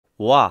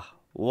Wah,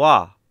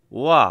 wah,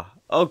 wah.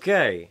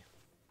 Okay.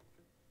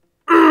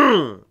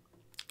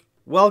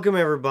 Welcome,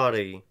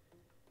 everybody.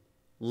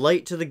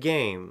 Late to the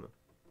game.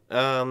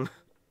 This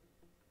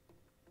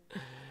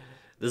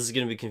is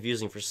going to be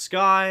confusing for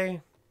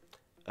Sky.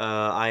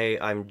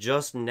 I'm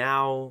just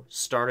now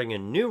starting a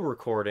new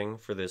recording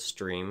for this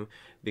stream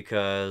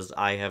because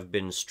I have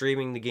been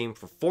streaming the game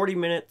for 40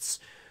 minutes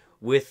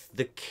with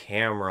the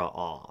camera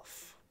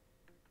off.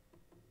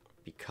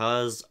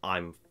 Because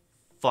I'm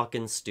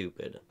fucking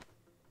stupid.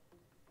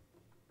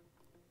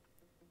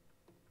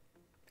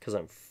 Because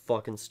I'm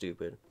fucking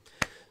stupid.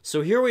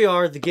 So here we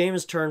are, the game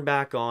is turned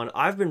back on.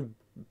 I've been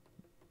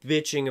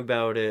bitching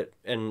about it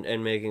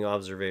and making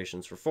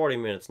observations for 40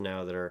 minutes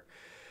now that are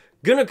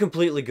gonna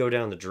completely go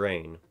down the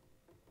drain.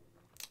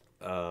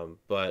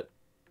 But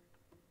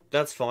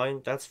that's fine.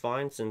 That's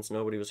fine since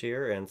nobody was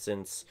here and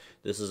since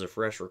this is a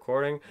fresh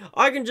recording.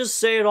 I can just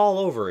say it all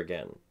over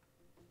again.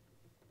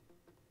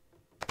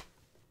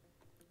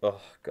 Oh,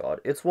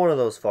 God. It's one of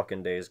those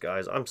fucking days,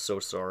 guys. I'm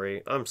so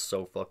sorry. I'm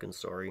so fucking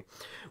sorry.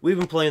 We've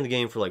been playing the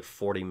game for like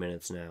 40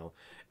 minutes now.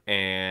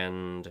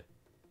 And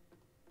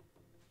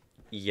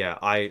yeah,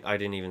 I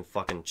didn't even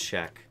fucking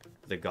check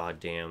the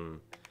goddamn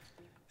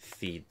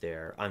feed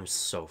there. I'm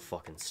so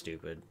fucking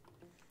stupid.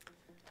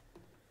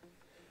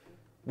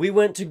 We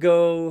went to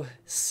go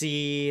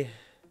see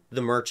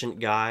the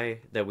merchant guy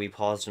that we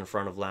paused in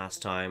front of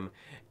last time,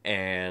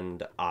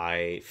 and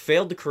I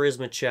failed the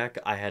charisma check.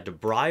 I had to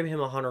bribe him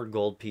 100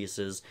 gold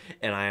pieces,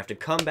 and I have to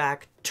come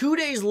back 2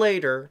 days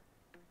later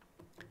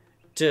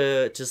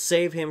to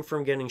save him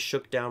from getting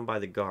shook down by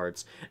the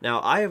guards. Now,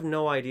 I have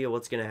no idea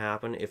what's going to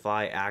happen if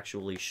I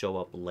actually show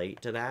up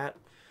late to that.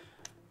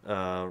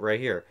 Right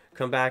here.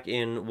 Come back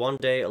in 1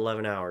 day,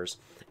 11 hours.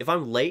 If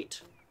I'm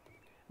late,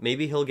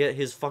 maybe he'll get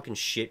his fucking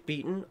shit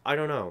beaten. I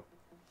don't know.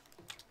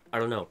 I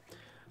don't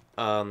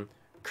know.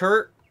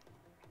 Kurt,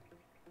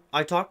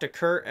 I talked to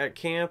Kurt at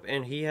camp,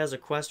 and he has a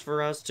quest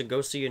for us to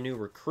go see a new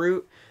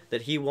recruit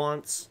that he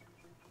wants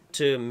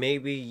to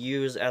maybe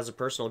use as a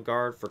personal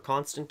guard for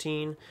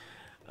Constantine.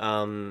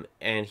 And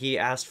he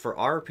asked for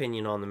our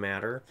opinion on the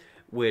matter,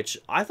 which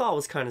I thought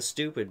was kind of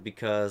stupid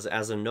because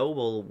as a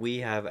noble, we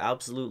have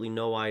absolutely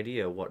no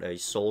idea what a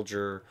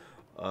soldier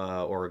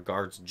or a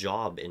guard's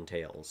job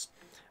entails.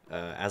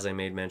 As I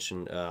made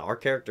mention, our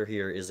character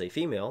here is a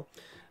female.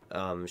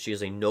 She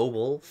is a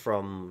noble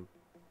from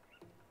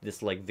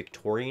this like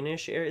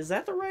Victorian-ish area. Is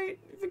that the right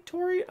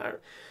Victorian?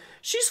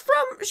 She's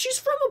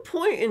from a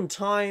point in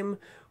time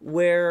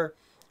where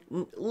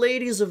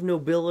ladies of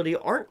nobility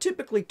aren't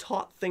typically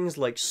taught things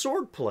like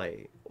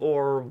swordplay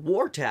or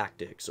war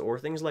tactics or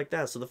things like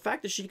that. So the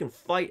fact that she can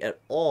fight at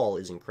all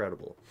is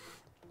incredible.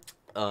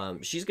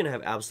 She's gonna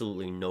have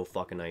absolutely no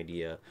fucking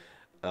idea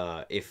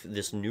if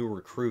this new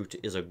recruit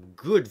is a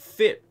good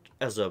fit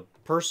as a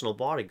personal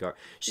bodyguard.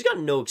 She's got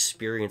no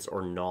experience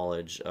or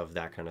knowledge of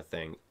that kind of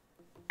thing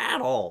at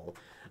all.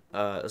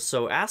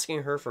 So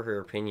asking her for her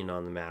opinion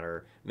on the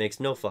matter makes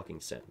no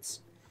fucking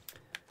sense.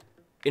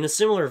 In a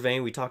similar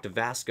vein, we talked to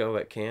Vasco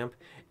at camp,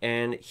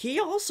 and he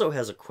also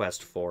has a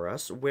quest for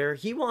us where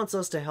he wants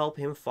us to help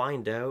him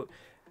find out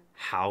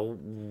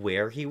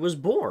where he was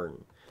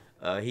born.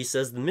 He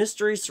says the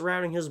mysteries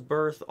surrounding his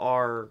birth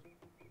are,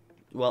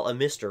 well, a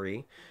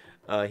mystery.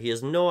 He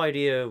has no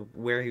idea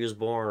where he was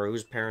born or who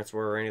his parents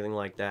were or anything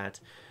like that.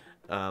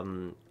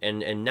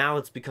 And now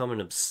it's become an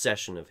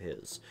obsession of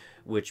his,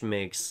 which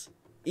makes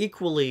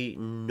equally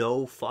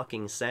no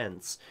fucking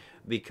sense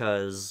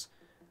because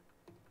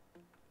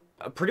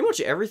pretty much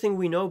everything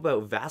we know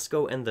about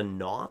Vasco and the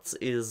Knots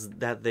is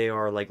that they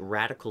are like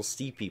radical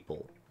sea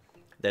people.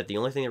 That the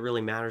only thing that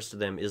really matters to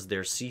them is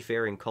their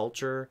seafaring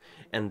culture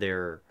and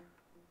their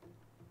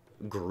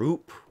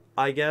group,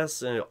 I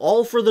guess. And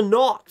all for the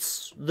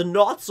Knots. The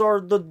Knots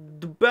are the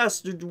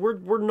best.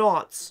 We're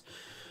Knots.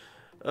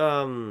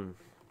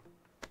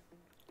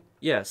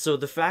 Yeah, so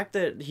the fact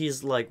that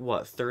he's like,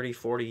 what, 30,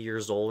 40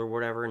 years old or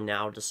whatever,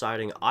 now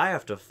deciding I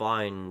have to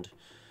find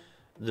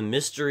the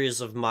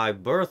mysteries of my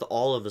birth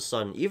all of a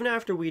sudden, even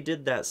after we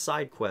did that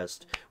side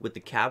quest with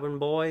the cabin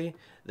boy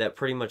that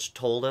pretty much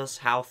told us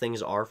how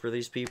things are for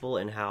these people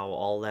and how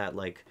all that,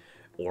 like,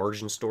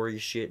 origin story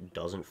shit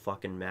doesn't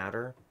fucking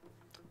matter.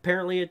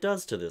 Apparently it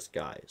does to this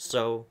guy,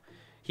 so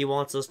he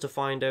wants us to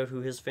find out who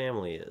his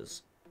family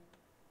is.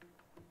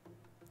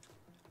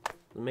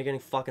 Doesn't make any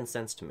fucking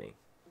sense to me.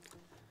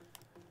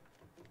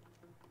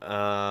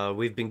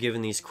 We've been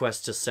given these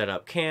quests to set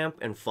up camp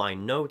and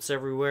find notes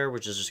everywhere,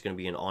 which is just going to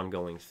be an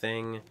ongoing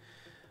thing.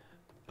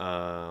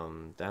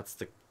 That's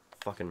the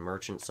fucking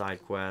merchant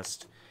side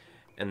quest.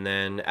 And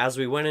then, as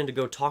we went in to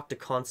go talk to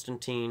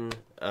Constantine,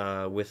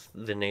 with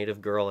the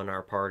native girl in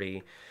our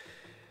party,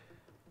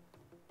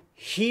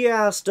 he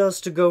asked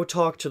us to go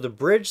talk to the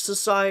Bridge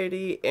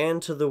Society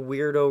and to the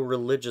weirdo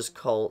religious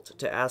cult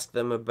to ask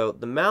them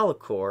about the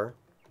Malachor.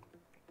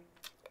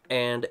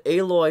 And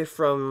Aloy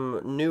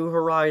from New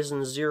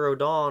Horizons Zero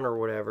Dawn or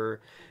whatever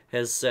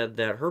has said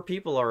that her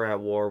people are at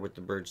war with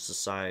the Bridge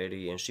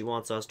Society, and she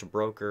wants us to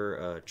broker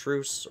a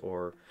truce,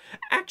 or...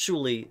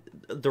 Actually,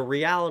 the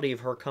reality of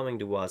her coming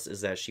to us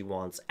is that she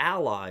wants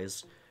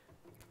allies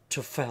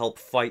to help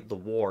fight the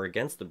war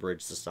against the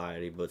Bridge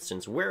Society, but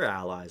since we're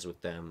allies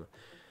with them...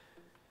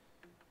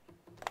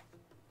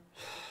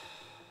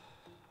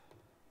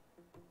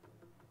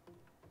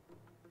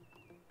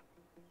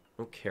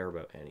 I don't care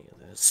about any of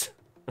this.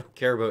 I don't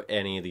care about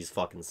any of these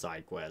fucking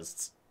side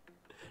quests.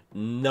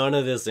 None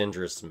of this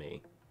interests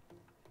me.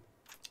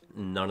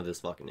 None of this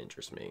fucking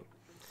interests me.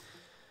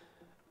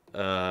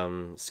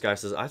 Sky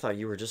says, I thought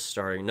you were just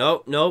starting.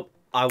 Nope, nope.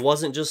 I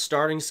wasn't just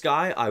starting,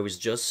 Sky. I was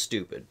just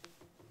stupid.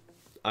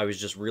 I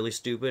was just really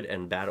stupid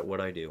and bad at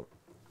what I do.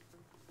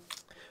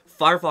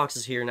 Firefox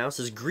is here now.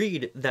 Says,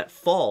 greed that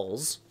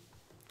falls.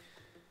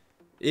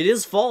 It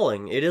is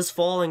falling. It is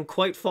falling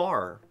quite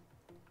far.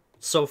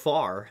 So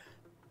far.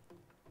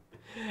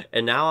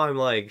 And now I'm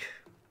like,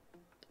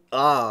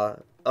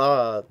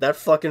 that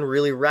fucking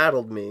really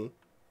rattled me.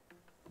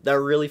 That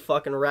really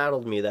fucking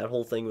rattled me, that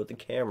whole thing with the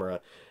camera.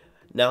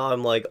 Now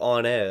I'm like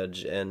on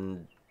edge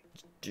and,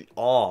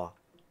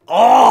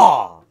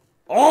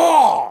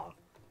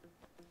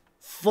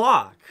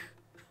 fuck.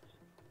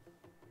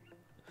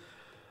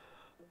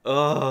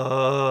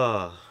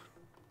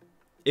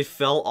 It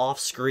fell off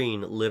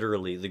screen,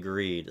 literally, the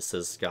greed,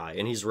 says Sky.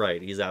 And he's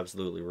right. He's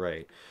absolutely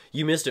right.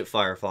 You missed it,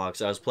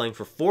 Firefox. I was playing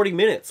for 40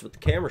 minutes with the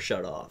camera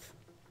shut off.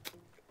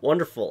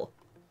 Wonderful.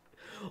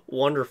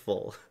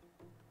 Wonderful.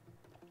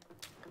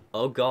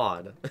 Oh,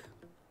 God.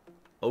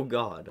 Oh,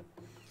 God.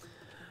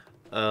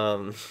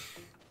 Oh,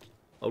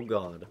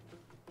 God.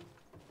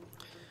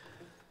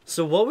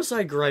 So what was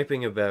I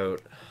griping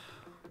about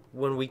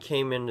when we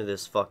came into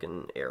this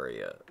fucking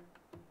area?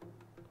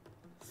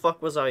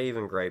 Fuck was I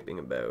even griping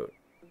about?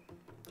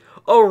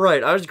 Oh,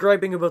 right, I was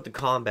griping about the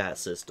combat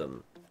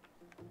system.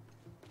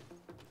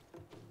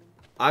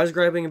 I was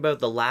griping about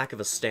the lack of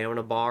a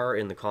stamina bar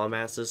in the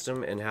combat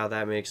system and how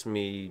that makes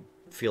me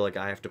feel like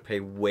I have to pay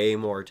way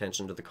more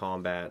attention to the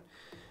combat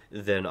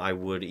than I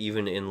would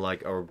even in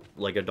like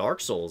a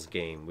Dark Souls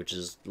game, which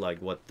is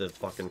like what the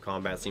fucking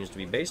combat seems to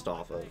be based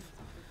off of.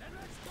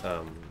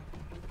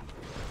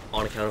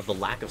 On account of the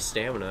lack of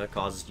stamina, it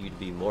causes you to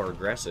be more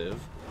aggressive,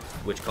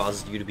 which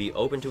causes you to be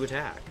open to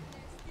attack.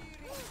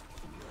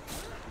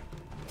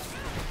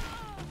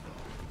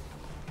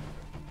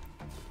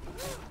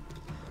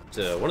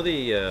 So one of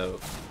the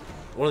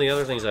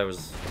other things I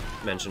was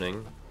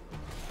mentioning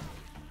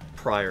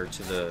prior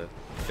to the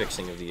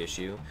fixing of the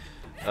issue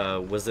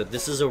was that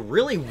this is a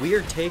really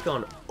weird take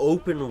on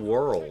open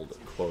world,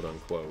 quote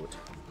unquote.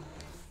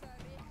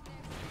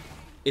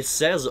 It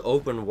says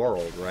open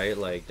world, right?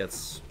 Like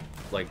that's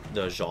like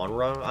the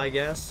genre, I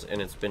guess,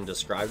 and it's been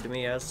described to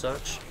me as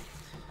such.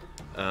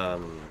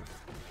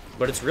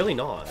 But it's really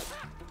not.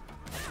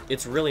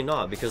 It's really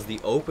not, because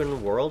the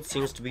open world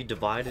seems to be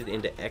divided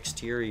into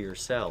exterior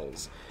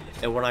cells.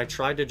 And when I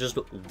tried to just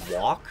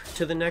walk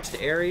to the next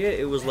area,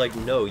 it was like,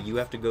 no, you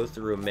have to go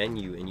through a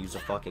menu and use a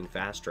fucking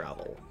fast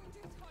travel.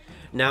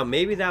 Now,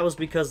 maybe that was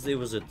because it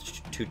was a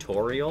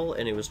tutorial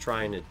and it was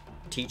trying to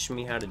teach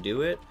me how to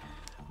do it,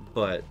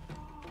 but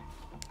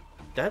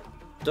that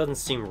doesn't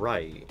seem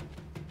right.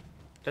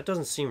 That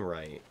doesn't seem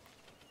right.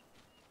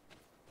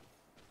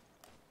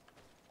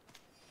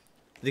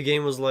 The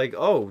game was like,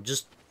 oh,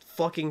 just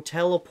fucking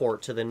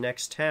teleport to the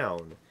next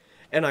town.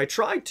 And I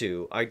tried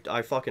to.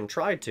 I fucking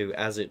tried to,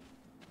 as it,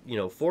 you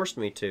know, forced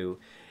me to.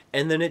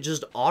 And then it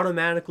just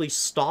automatically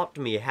stopped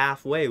me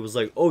halfway. It was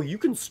like, oh, you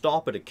can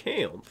stop at a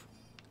camp.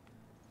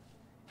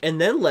 And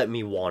then let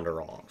me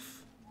wander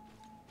off.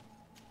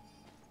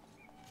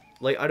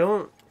 Like, I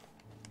don't...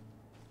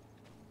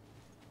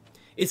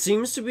 It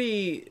seems to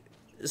be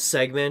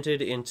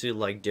segmented into,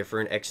 like,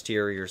 different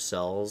exterior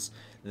cells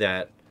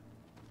that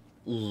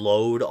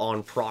load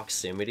on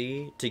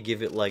proximity to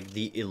give it, like,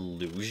 the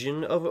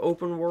illusion of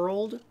open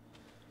world.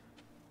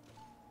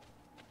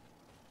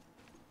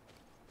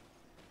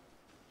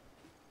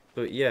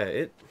 But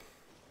yeah,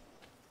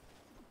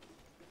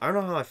 I don't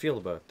know how I feel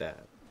about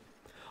that.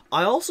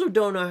 I also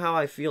don't know how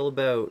I feel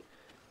about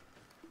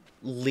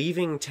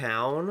leaving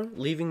town,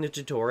 leaving the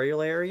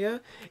tutorial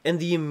area, and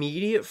the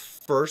immediate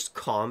first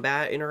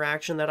combat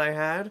interaction that I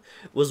had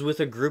was with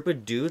a group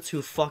of dudes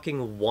who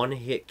fucking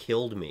one-hit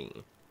killed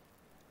me.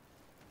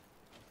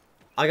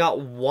 I got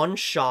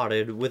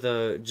one-shotted with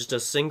just a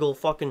single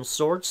fucking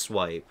sword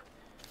swipe.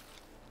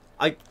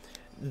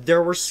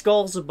 There were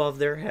skulls above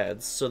their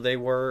heads, so they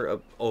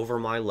were over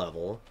my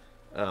level.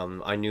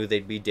 I knew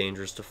they'd be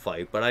dangerous to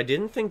fight, but I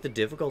didn't think the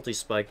difficulty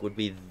spike would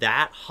be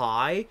that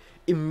high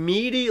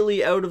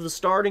immediately out of the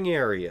starting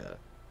area.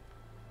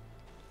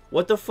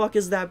 What the fuck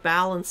is that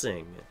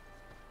balancing?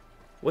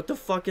 What the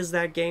fuck is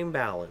that game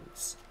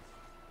balance?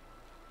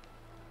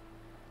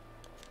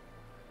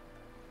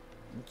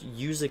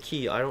 Use a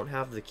key. I don't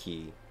have the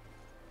key.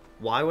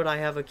 Why would I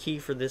have a key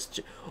for this?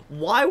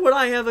 Why would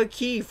I have a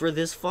key for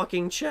this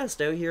fucking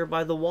chest out here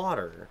by the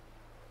water?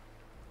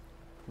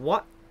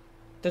 What?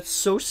 That's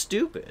so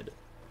stupid.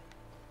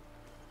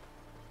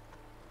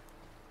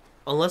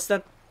 Unless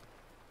that...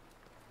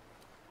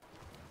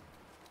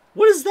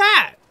 What is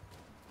that?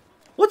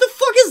 What the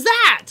fuck is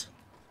that?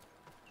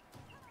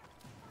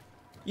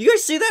 You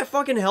guys see that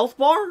fucking health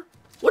bar?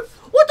 What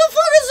the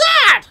fuck is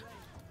that?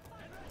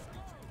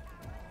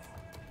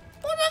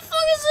 What the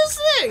fuck is this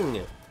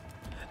thing?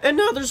 And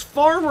now there's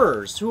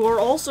farmers who are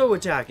also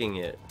attacking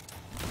it.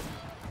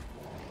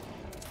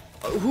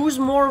 Who's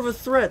more of a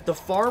threat, the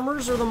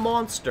farmers or the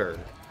monster?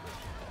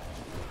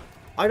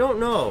 I don't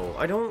know.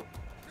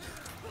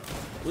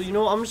 Well, you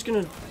know, I'm just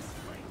gonna...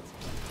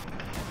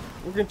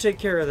 We're gonna take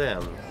care of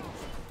them.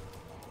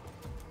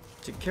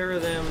 Take care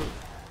of them.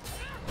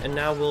 And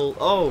now we'll...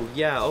 Oh,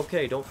 yeah,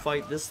 okay, don't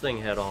fight this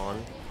thing head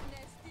on.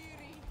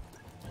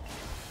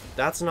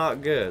 That's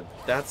not good.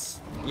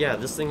 That's... Yeah,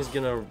 this thing's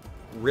gonna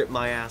rip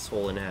my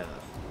asshole in half.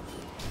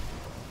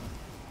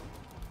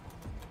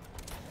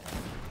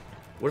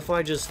 What if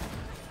I just...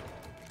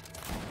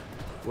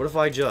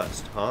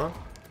 huh?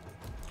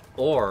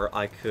 Or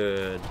I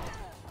could...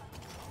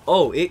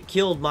 Oh, it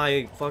killed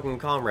my fucking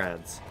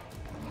comrades.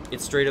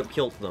 It straight up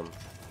killed them.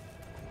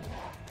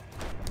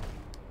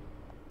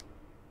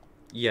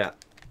 Yeah.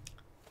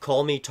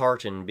 Call me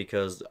Tartan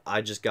because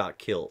I just got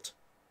killed.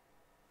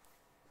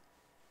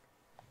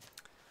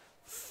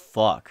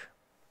 Fuck.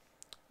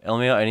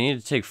 I need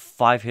to take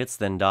 5 hits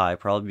then die,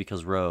 probably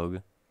because rogue.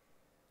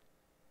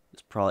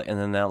 It's probably, and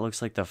then that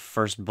looks like the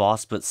first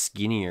boss but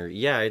skinnier.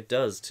 Yeah, it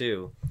does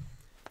too.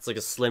 It's like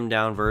a slimmed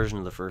down version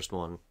of the first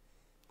one.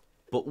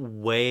 But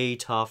way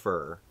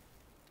tougher.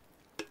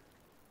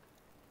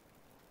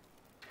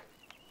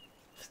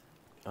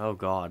 Oh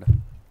god.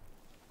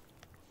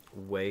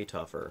 Way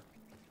tougher.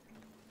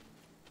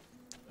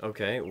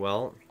 Okay,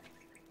 well.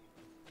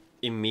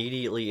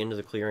 Immediately into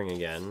the clearing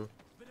again.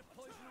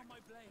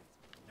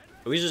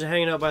 Are we just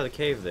hanging out by the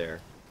cave there?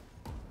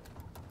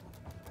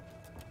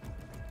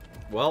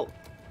 Well.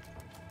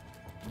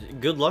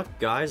 Good luck,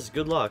 guys.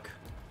 Good luck.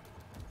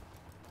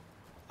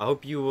 I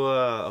hope you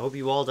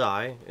all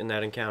die in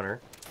that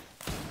encounter.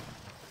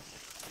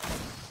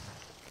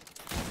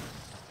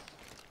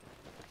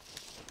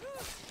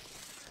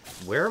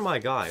 Where are my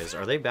guys?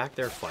 Are they back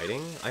there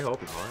fighting? I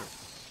hope not.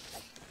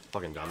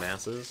 Fucking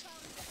dumbasses.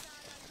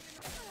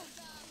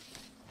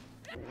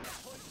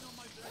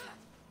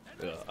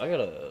 Yeah, I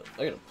gotta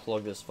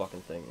plug this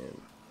fucking thing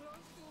in.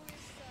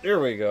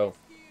 Here we go.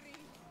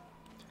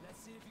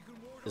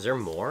 Is there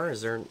more?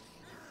 Is there...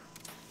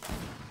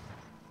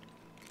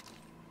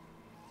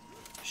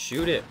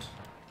 Shoot it.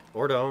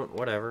 Or don't.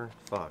 Whatever.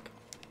 Fuck.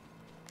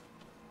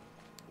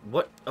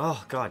 What?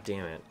 Oh, god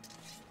damn it.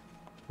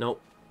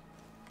 Nope.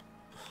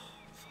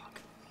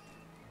 Fuck.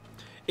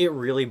 It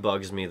really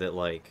bugs me that,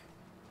 like,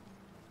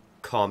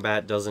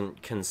 combat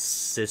doesn't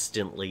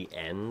consistently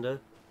end.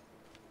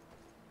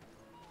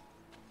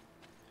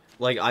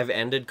 Like, I've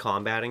ended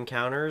combat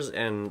encounters,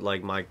 and,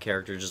 like, my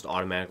character just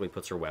automatically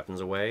puts her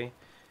weapons away.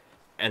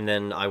 And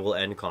then I will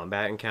end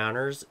combat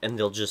encounters, and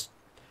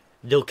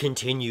they'll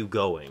continue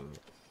going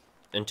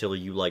until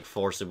you, like,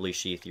 forcibly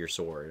sheath your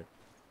sword.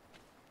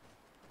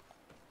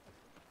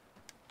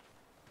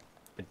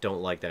 I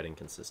don't like that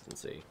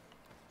inconsistency.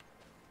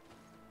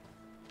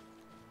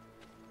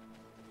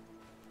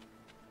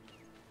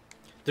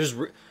 There's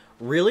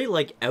really,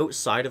 like,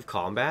 outside of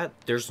combat,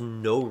 there's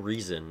no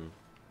reason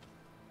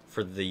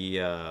for the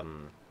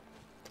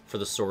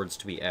swords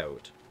to be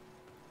out.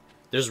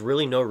 There's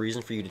really no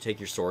reason for you to take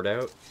your sword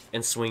out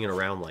and swing it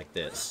around like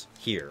this,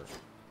 here.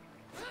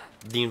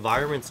 The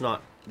environment's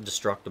not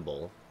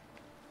destructible.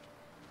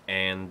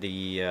 And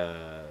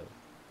the,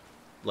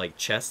 like,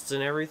 chests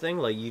and everything,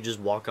 like, you just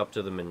walk up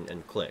to them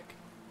and click.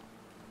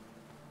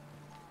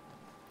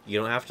 You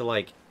don't have to,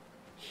 like,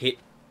 hit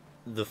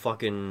the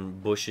fucking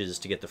bushes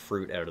to get the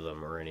fruit out of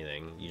them or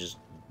anything. You just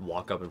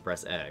walk up and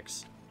press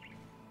X.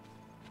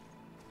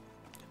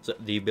 So,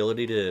 the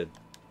ability to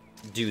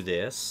do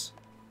this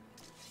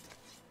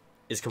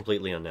is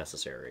completely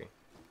unnecessary.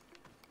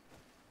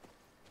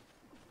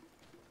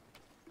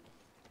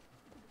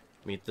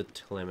 Meet the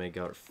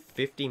Telemego.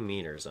 50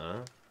 meters, huh?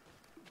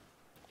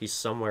 He's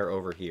somewhere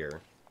over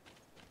here.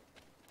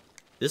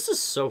 This is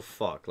so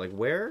fucked. Like,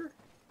 where?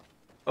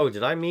 Oh,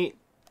 did I meet...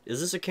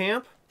 Is this a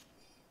camp?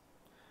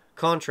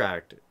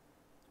 Contract.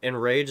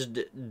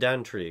 Enraged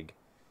Dantrig.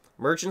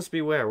 Merchants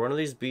beware. One of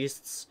these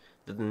beasts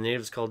that the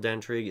natives call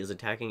Dantrig is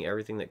attacking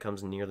everything that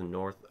comes near the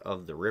north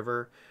of the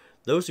river.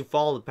 Those who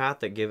follow the path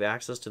that give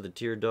access to the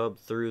Teardub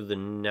through the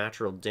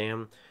natural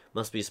dam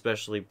must be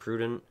especially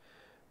prudent.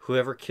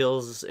 Whoever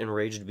kills this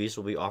enraged beast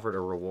will be offered a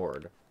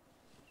reward.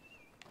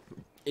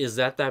 Is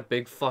that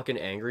big fucking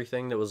angry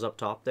thing that was up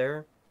top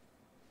there?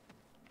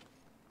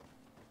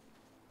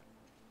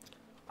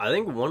 I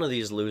think one of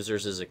these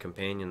losers is a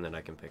companion that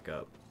I can pick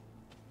up.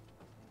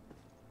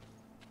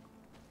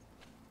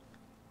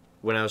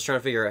 When I was trying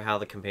to figure out how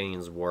the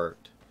companions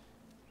worked,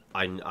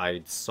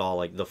 I saw,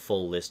 like, the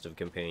full list of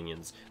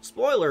companions.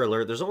 Spoiler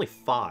alert, there's only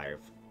 5.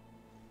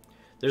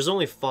 There's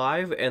only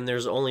 5, and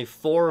there's only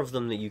 4 of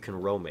them that you can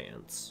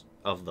romance,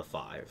 of the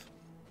 5.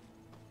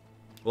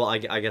 Well, I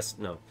guess,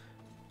 no.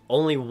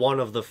 Only one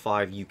of the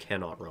 5 you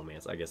cannot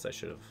romance. I guess I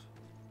should have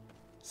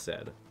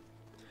said.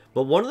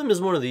 But one of them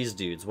is one of these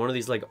dudes. One of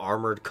these, like,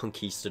 armored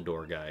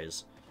conquistador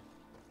guys.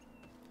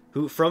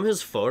 Who, from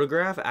his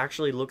photograph,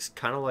 actually looks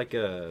kind of like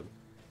a...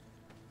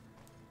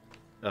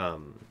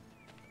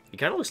 He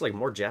kind of looks like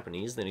more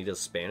Japanese than he does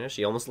Spanish.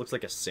 He almost looks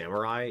like a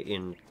samurai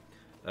in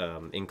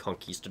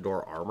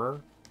conquistador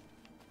armor.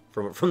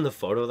 From the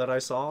photo that I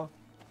saw.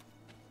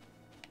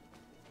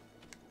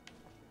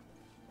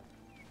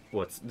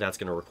 That's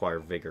gonna require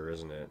vigor,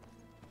 isn't it?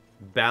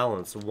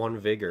 Balance, 1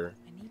 vigor.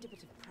 I need a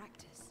bit of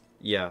practice.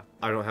 Yeah,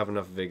 I don't have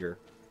enough vigor.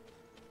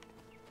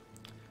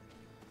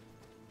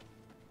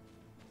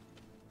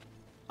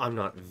 I'm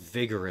not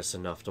vigorous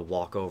enough to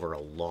walk over a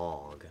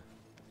log.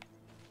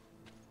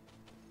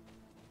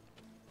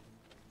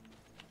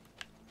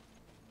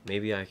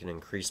 Maybe I can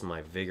increase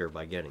my vigor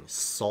by getting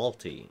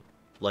salty,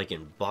 like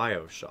in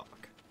BioShock.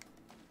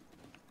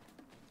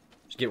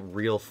 Just get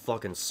real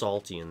fucking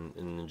salty and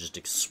then just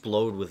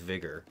explode with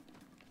vigor.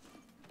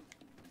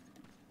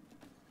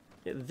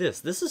 Yeah,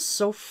 this is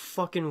so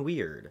fucking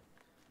weird.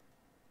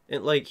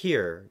 And like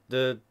here,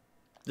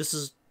 this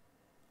is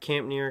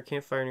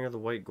campfire near the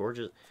White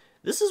Gorges.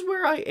 This is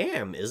where I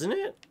am, isn't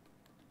it?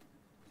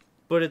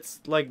 But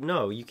it's like,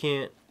 no, you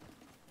can't.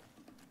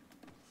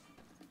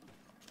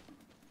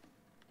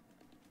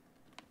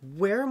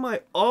 Where am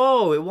I?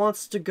 Oh, it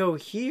wants to go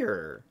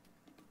here.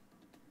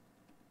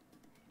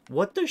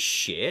 What the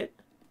shit?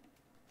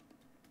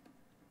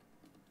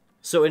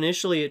 So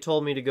initially it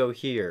told me to go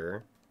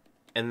here,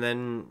 and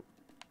then...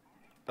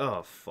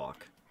 Oh,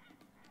 fuck.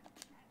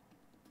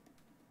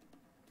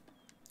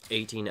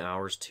 18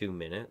 hours, 2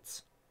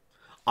 minutes?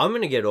 I'm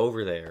gonna get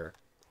over there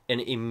and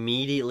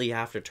immediately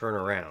have to turn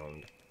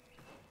around.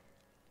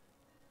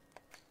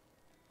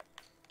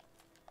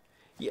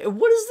 Yeah,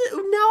 what is this?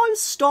 Now I'm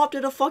stopped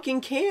at a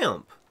fucking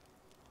camp.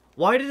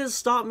 Why did it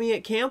stop me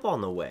at camp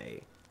on the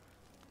way?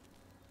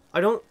 I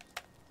don't...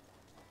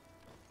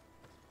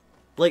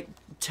 Like,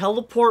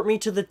 teleport me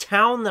to the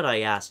town that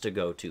I asked to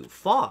go to.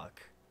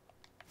 Fuck.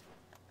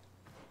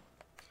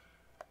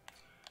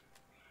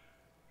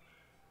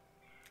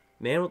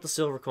 Man with the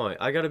silver coin.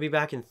 I gotta be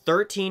back in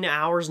 13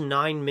 hours,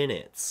 9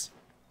 minutes.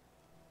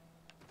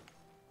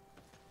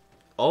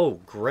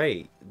 Oh,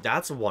 great.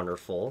 That's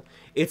wonderful.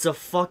 It's a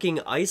fucking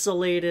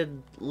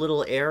isolated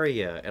little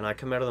area, and I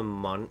come out of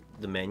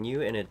the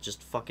menu, and it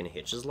just fucking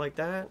hitches like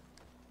that.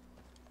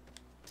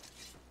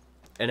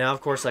 And now,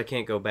 of course, I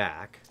can't go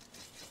back.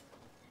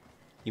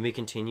 You may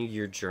continue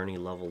your journey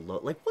level low.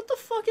 Like, what the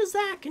fuck is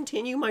that?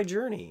 Continue my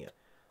journey.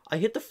 I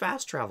hit the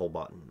fast travel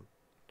button.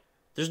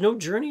 There's no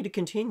journey to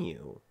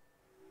continue.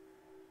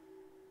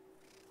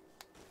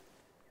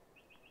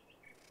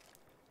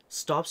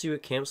 Stops you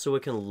at camp so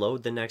it can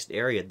load the next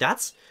area.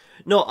 That's...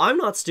 No, I'm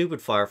not stupid,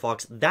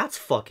 Firefox. That's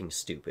fucking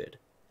stupid.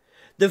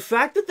 The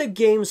fact that the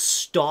game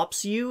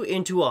stops you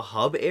into a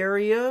hub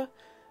area...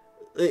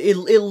 It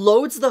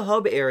loads the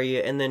hub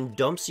area and then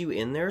dumps you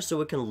in there so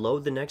it can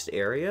load the next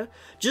area.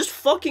 Just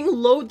fucking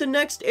load the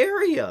next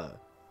area.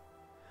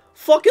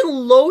 Fucking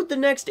load the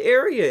next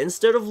area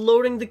instead of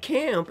loading the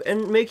camp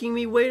and making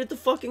me wait at the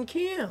fucking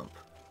camp.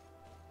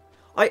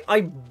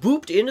 I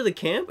booped into the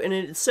camp and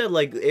it said,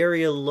 like,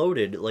 area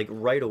loaded, like,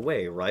 right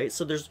away, right?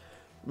 So there's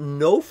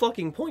no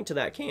fucking point to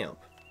that camp.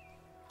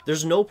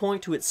 There's no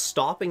point to it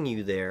stopping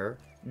you there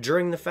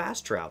during the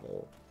fast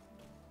travel.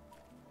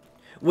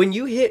 When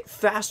you hit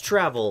fast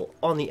travel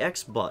on the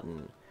X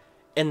button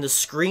and the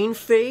screen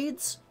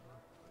fades,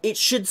 it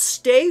should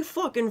stay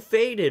fucking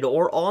faded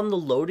or on the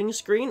loading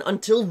screen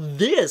until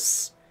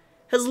this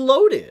has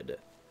loaded.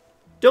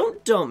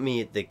 Don't dump me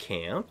at the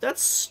camp.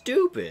 That's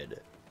stupid.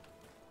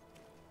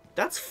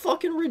 That's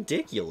fucking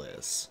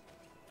ridiculous.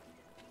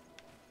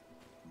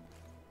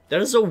 That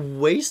is a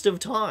waste of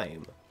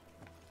time.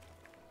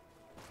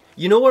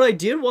 You know what I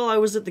did while I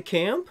was at the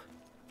camp?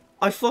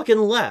 I fucking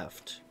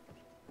left.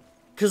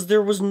 Because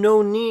there was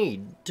no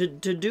need to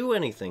do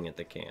anything at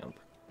the camp.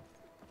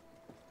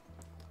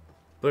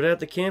 But at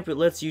the camp it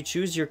lets you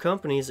choose your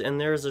companies and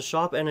there's a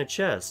shop and a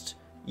chest.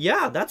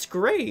 Yeah, that's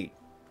great.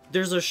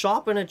 There's a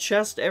shop and a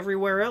chest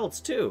everywhere else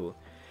too.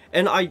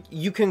 And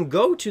you can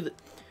go to the...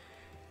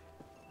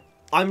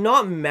 I'm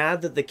not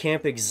mad that the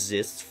camp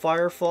exists,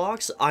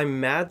 Firefox. I'm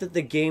mad that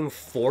the game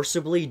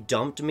forcibly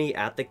dumped me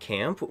at the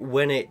camp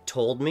when it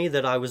told me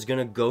that I was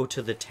gonna go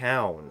to the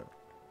town.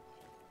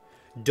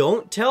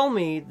 Don't tell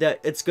me that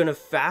it's gonna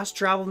fast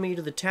travel me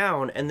to the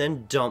town and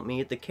then dump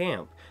me at the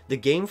camp. The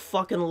game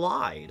fucking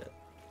lied.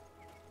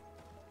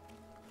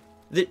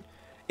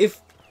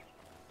 If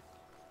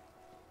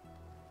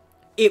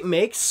it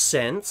makes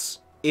sense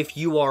if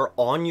you are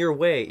on your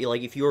way,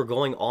 like if you are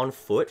going on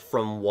foot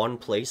from one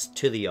place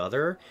to the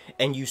other,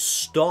 and you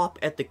stop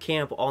at the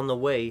camp on the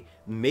way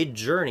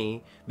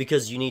mid-journey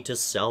because you need to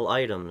sell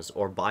items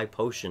or buy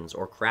potions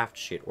or craft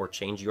shit or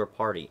change your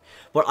party.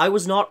 But I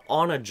was not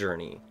on a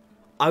journey.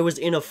 I was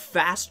in a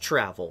fast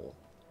travel.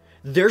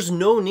 There's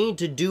no need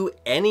to do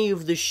any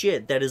of the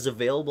shit that is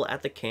available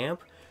at the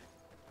camp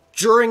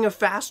during a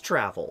fast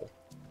travel.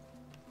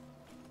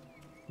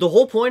 The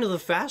whole point of the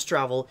fast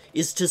travel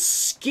is to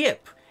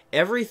skip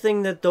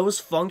everything that those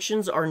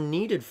functions are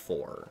needed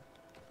for.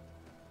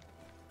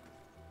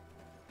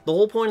 The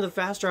whole point of the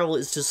fast travel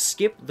is to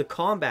skip the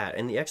combat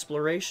and the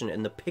exploration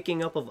and the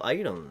picking up of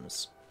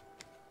items.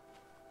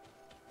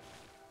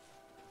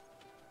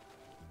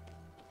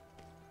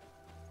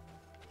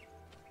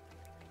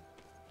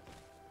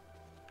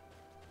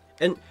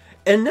 And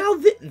now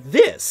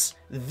this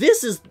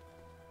is...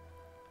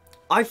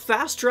 I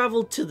fast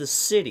traveled to the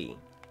city.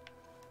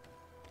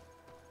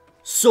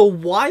 So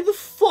why the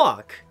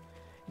fuck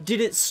did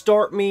it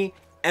start me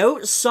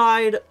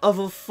outside of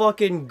a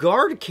fucking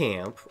guard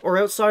camp, or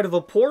outside of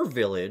a poor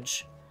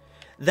village,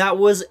 that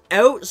was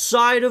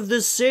outside of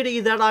the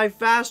city that I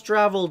fast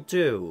traveled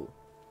to?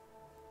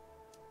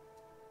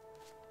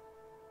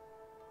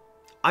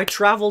 I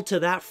traveled to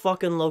that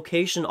fucking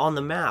location on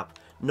the map,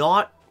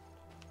 not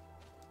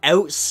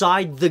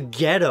outside the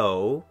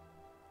ghetto.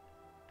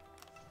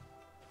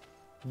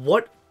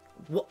 What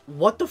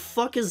the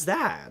fuck is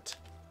that?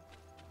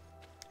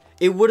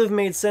 It would have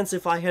made sense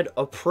if I had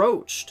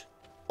approached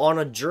on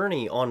a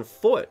journey on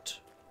foot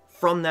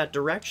from that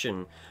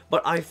direction,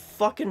 but I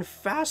fucking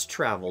fast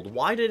traveled.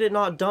 Why did it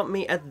not dump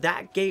me at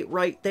that gate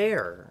right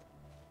there?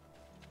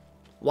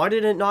 Why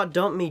did it not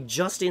dump me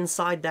just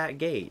inside that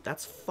gate?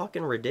 That's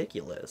fucking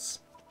ridiculous.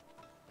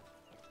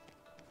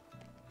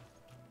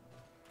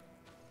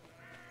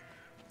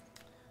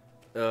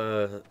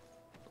 This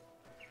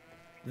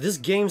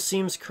game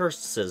seems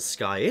cursed, says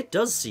Sky. It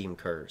does seem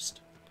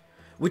cursed.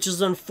 Which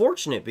is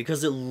unfortunate,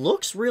 because it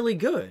looks really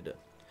good.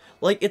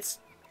 Like, it's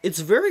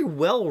very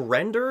well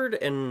rendered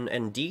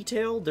and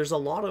detailed. There's a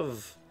lot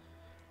of...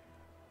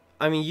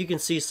 I mean, you can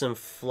see some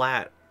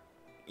flat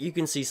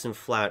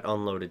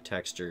unloaded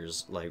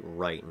textures, like,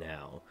 right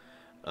now.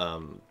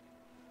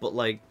 But,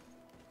 like,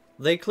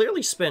 they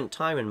clearly spent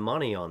time and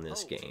money on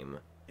this game.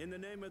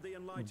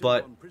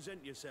 But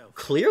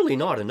clearly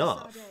not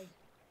enough.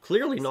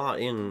 Clearly not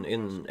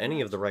in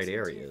any of the right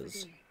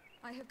areas.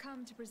 I have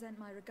come to present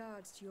my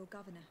regards to your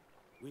governor.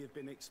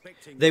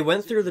 They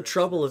went through the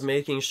trouble of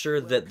making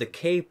sure that the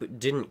cape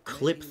didn't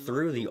clip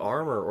through the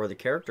armor or the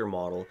character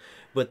model,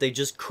 but they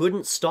just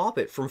couldn't stop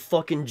it from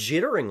fucking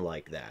jittering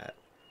like that.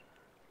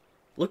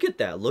 Look at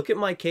that. Look at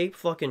my cape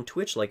fucking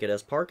twitch like it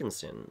has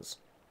Parkinson's.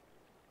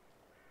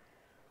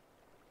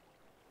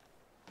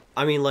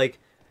 I mean, like,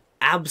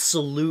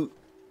 absolute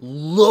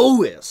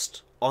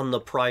lowest on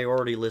the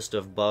priority list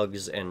of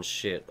bugs and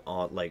shit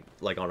on like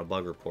on a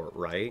bug report,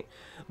 right?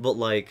 But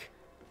like,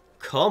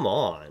 come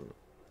on,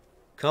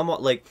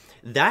 like,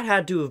 that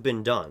had to have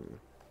been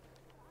done.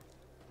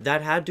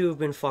 That had to have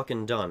been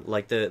fucking done.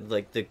 Like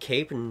the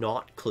cape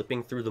not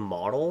clipping through the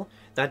model,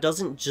 that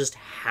doesn't just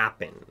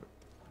happen,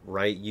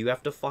 right? You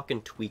have to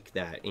fucking tweak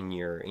that in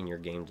your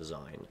game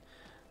design.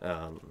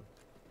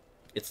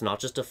 It's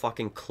not just a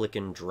fucking click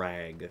and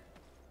drag.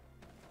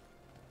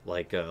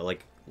 Like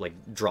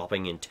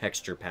dropping in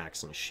texture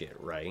packs and shit,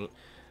 right?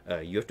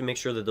 You have to make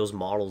sure that those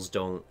models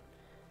don't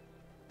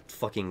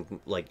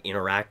fucking, like,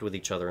 interact with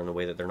each other in the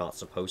way that they're not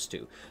supposed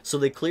to. So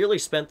they clearly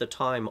spent the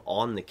time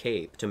on the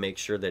cape to make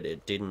sure that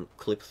it didn't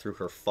clip through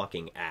her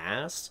fucking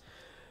ass,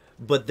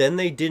 but then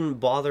they didn't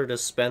bother to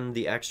spend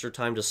the extra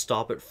time to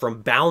stop it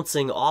from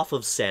bouncing off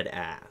of said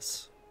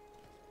ass.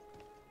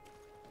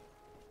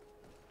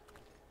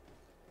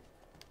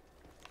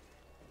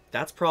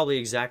 That's probably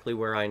exactly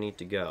where I need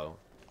to go.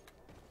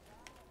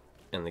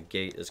 And the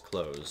gate is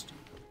closed.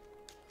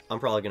 I'm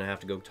probably gonna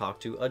have to go talk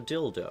to a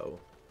dildo.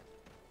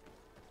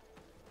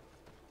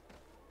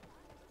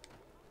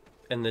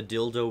 And the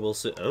dildo will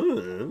say,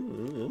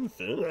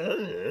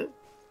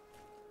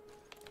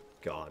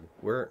 God,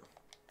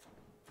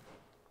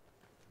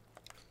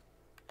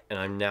 and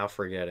I'm now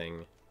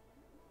forgetting.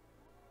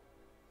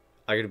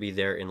 I gotta be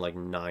there in like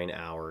 9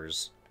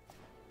 hours.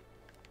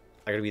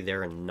 I gotta be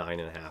there in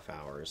 9.5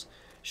 hours.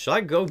 Should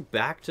I go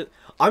back to...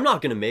 I'm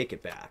not gonna make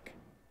it back.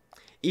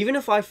 Even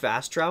if I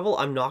fast travel,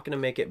 I'm not going to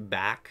make it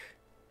back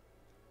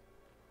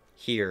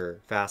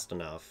here fast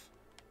enough.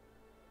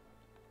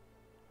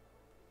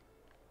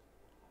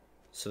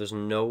 So there's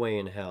no way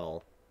in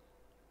hell.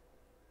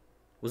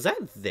 Was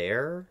that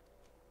there?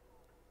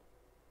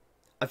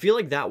 I feel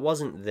like that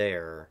wasn't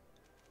there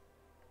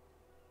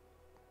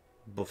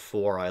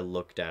before I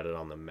looked at it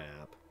on the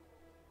map.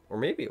 Or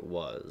maybe it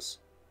was.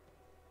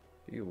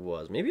 Maybe it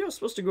was. Maybe I was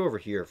supposed to go over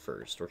here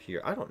first, or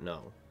here. I don't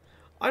know.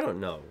 I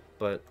don't know,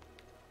 but...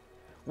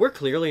 we're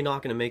clearly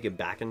not going to make it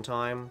back in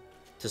time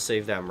to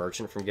save that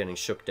merchant from getting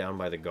shook down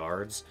by the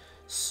guards,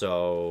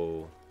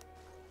 so...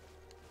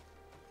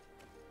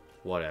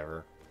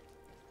 whatever.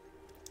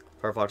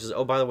 Firefox says,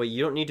 oh, by the way,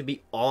 you don't need to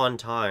be on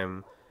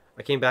time.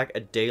 I came back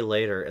a day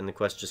later and the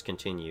quest just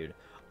continued.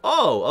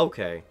 Oh,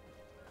 okay.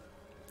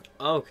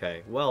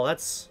 Okay, well,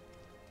 that's...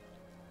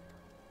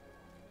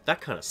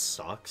 that kind of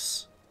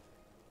sucks.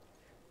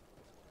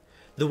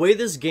 The way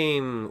this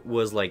game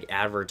was, like,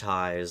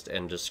 advertised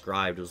and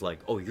described was like,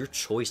 oh, your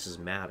choices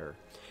matter.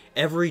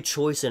 Every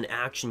choice and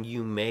action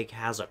you make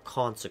has a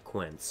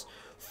consequence.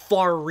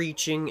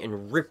 Far-reaching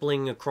and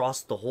rippling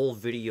across the whole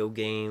video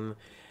game.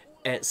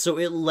 And so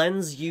it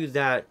lends you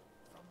that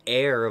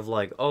air of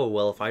like, oh,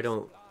 well,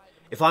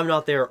 if I'm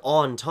not there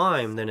on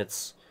time, then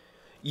it's,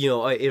 you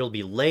know, it'll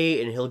be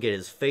late and he'll get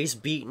his face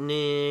beaten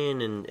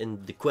in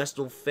and the quest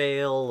will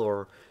fail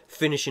or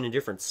finish in a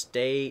different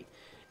state.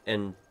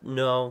 And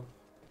no,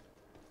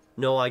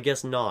 I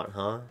guess not,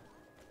 huh?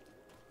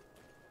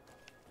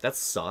 That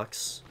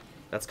sucks.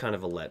 That's kind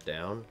of a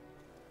letdown.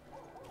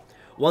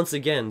 Once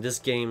again, this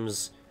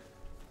game's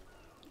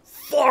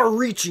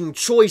far-reaching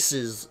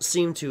choices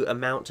seem to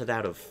amount to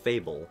that of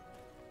Fable.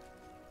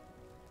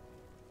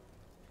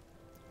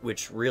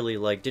 Which really,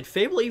 like, did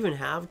Fable even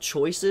have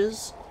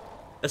choices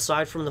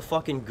aside from the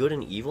fucking good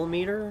and evil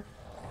meter?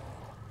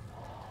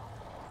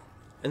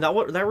 And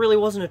that really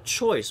wasn't a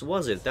choice,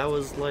 was it? That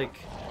was like,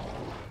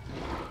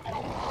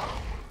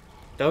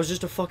 that was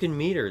just a fucking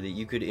meter that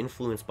you could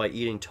influence by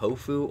eating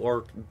tofu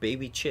or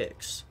baby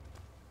chicks.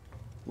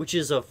 Which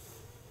is a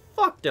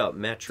fucked up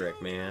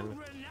metric, man.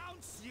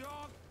 Renounce your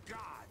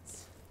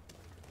gods.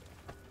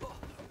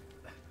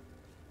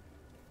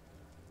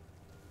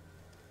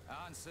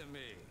 Answer me.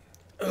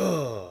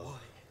 Ugh.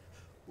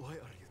 Why are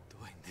you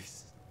doing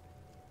this?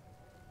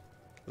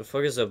 The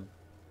fuck is a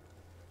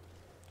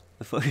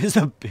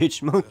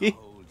bitch monkey?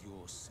 Behold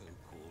your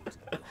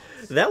so-called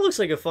That looks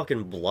like a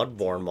fucking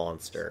Bloodborne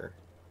monster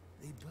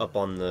up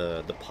on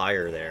the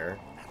pyre there.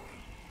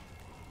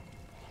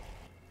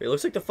 It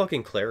looks like the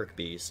fucking cleric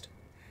beast.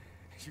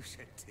 You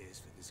shed tears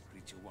for this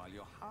creature while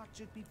your heart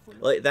should be full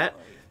of Like joy.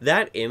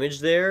 that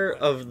image there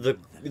of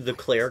the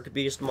cleric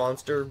beast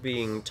monster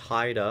being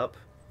tied up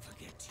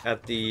Forget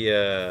at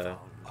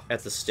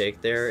the stake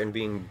there and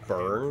being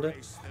burned.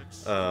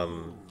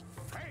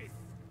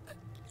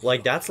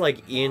 Like that's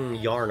like in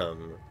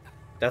Yharnam.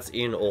 That's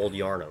in old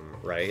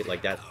Yharnam, right?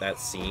 Like that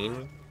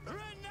scene.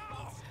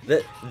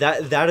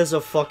 That is a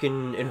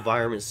fucking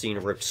environment scene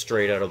ripped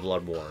straight out of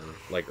Bloodborne,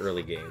 like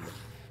early game.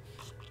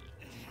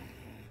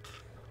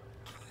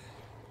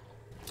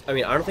 I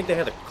mean, I don't think they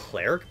had a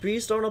cleric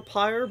beast on a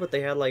pyre, but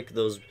they had like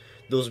those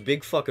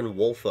big fucking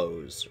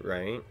wolfos,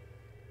 right?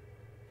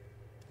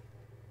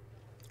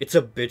 It's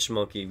a bitch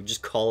monkey. We'll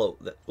just call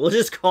it that. We'll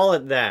just call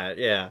it that.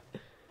 Yeah.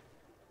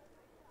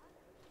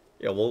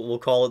 Yeah, we'll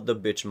call it the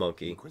bitch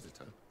monkey.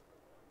 Inquisitor.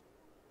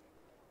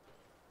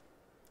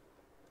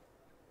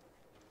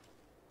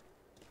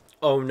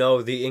 Oh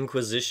no, the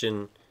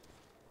Inquisition.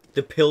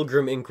 The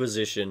Pilgrim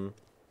Inquisition.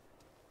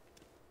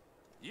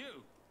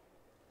 You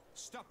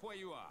stop where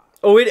you are.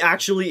 Oh, it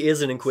actually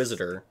is an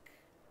Inquisitor.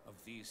 Of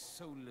these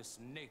soulless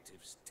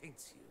natives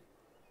taints you.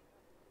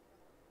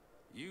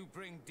 You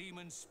bring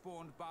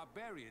demon-spawned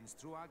barbarians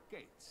through our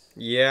gates.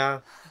 Yeah.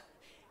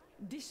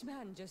 This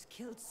man just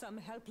killed some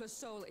helpless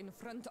soul in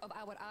front of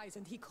our eyes,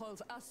 and he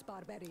calls us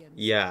barbarians.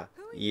 Yeah.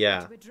 Who are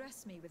Yeah. you to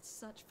address me with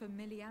such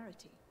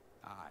familiarity?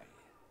 I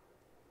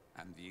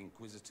am the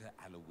Inquisitor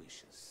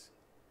Aloysius,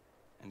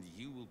 and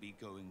you will be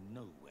going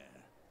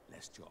nowhere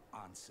lest your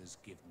answers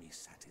give me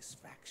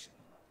satisfaction.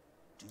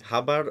 How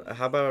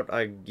about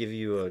I give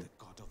you a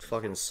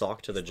fucking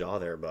sock to the jaw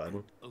there,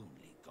 bud?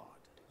 Only God.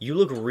 You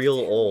look real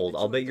old.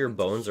 I'll bet your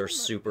bones are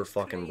super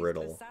fucking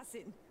brittle.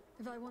 Assassin.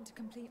 If I want to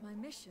complete my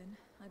mission,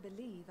 I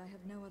believe I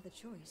have no other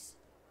choice.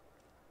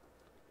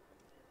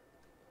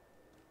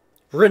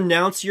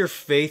 Renounce your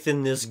faith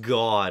in this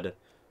god.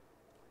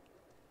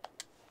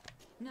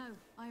 No,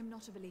 I am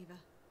not a believer.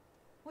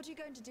 What are you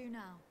going to do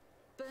now?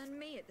 Burn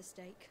me at the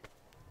stake?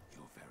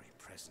 Your very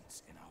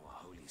presence in our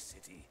holy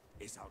city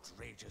is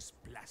outrageous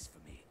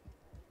blasphemy.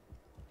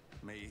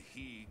 May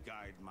he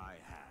guide my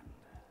hand.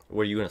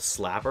 What, are you gonna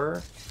slap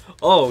her?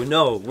 Oh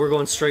no, we're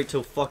going straight to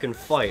a fucking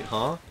fight,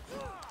 huh?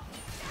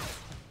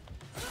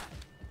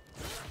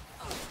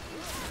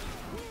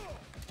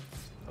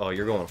 Oh,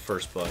 you're going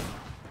first, bud.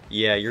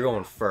 Yeah, you're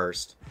going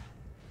first.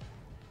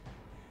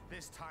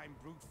 This time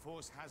brute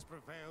force has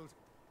prevailed,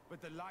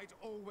 but the light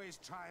always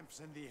triumphs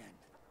in the end.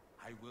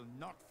 I will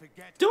not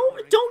forget.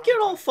 Don't get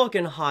all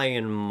fucking high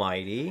and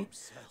mighty.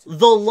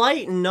 The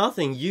light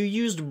nothing. You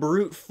used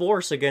brute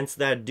force against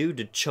that dude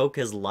to choke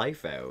his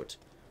life out.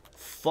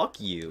 Fuck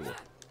you.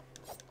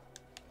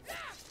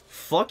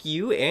 Fuck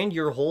you and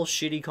your whole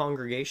shitty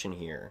congregation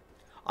here.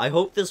 I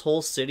hope this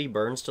whole city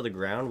burns to the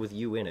ground with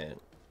you in it.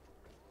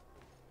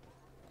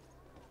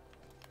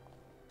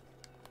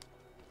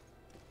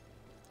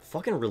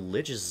 Fucking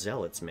religious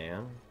zealots,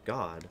 man.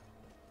 God.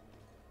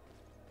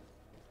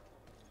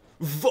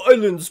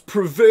 Violence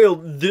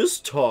prevailed this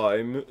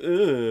time.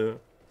 Ugh.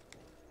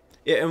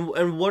 Yeah,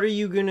 and what are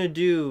you gonna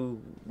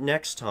do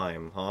next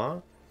time,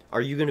 huh?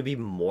 Are you gonna be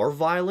more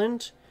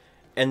violent?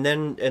 And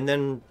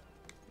then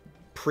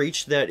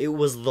preach that it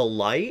was the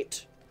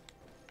light?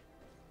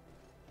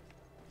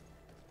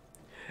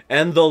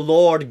 And the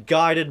Lord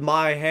guided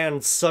my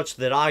hand such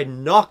that I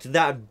knocked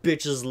that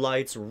bitch's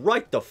lights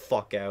right the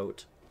fuck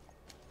out.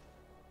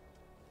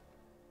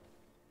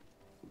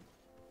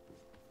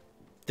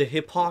 The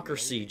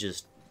hypocrisy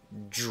just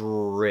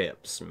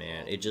drips,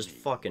 man. It just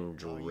fucking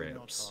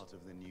drips.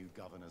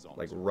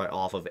 Like, right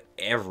off of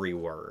every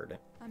word.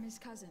 I'm his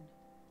cousin.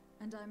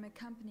 and I'm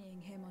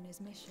accompanying him on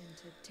his mission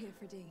to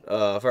Tirfredi.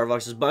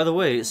 Firefox says, by the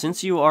way,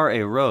 since you are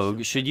a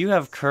rogue, should you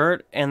have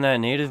Kurt and that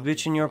native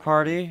bitch in your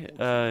party?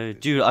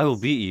 Dude, I will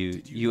beat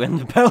you. You end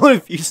the battle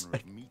if you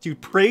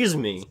dude, praise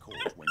me.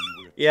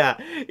 Yeah,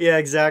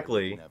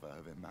 exactly.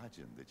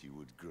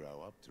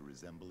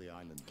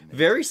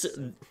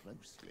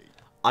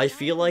 I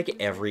feel like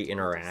every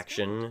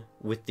interaction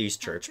with these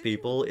church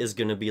people is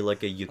gonna be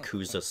like a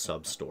Yakuza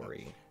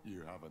sub-story.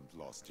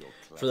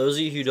 For those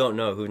of you who don't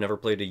know, who've never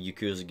played a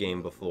Yakuza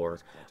game before,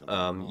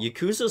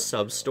 Yakuza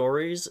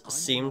sub-stories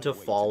seem to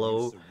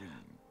follow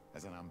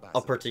a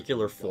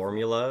particular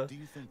formula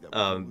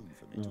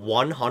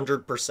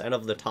 100%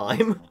 of the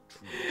time.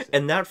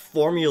 And that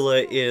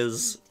formula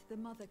is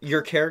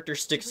your character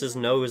sticks his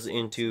nose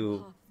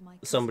into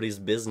somebody's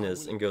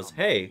business and goes,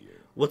 hey,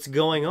 what's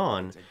going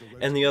on?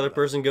 And the other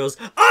person goes,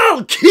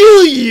 I'll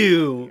kill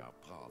you!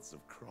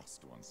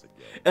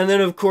 And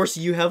then, of course,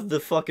 you have the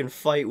fucking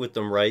fight with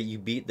them, right? You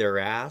beat their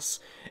ass.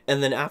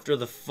 And then after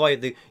the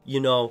fight, you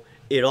know,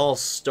 it all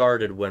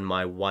started when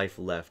my wife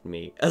left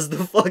me. As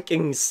the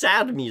fucking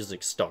sad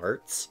music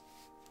starts.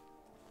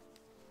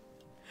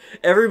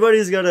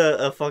 Everybody's got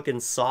a fucking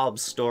sob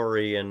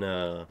story and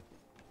a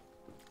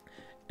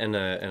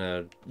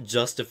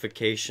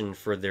justification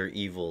for their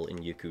evil in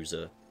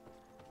Yakuza.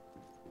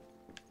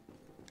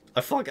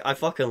 I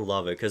fucking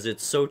love it because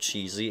it's so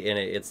cheesy and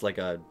it's like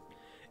a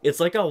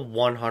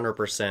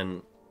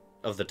 100%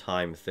 of the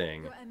time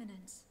thing. Your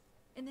Eminence,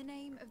 in the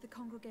name of the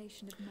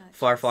congregation of merchants,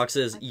 Firefox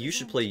says you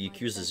should play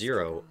Yakuza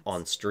 0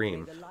 on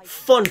stream.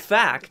 Fun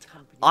fact,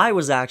 I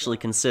was actually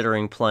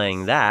considering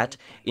playing that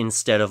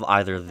instead of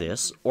either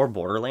this or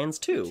Borderlands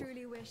 2.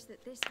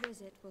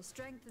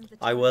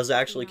 I was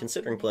actually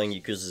considering playing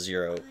Yakuza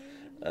 0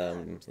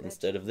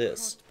 instead of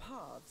this.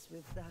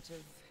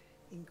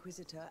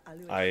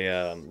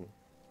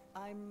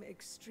 I'm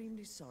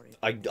extremely sorry.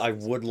 I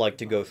would like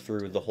to go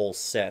through the whole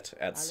set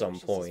at some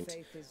point.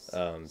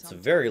 It's a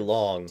very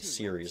long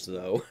series,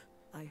 though.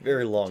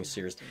 Very long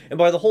series. And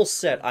by the whole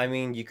set, I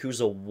mean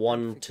Yakuza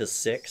 1 to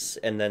 6,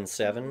 and then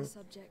 7.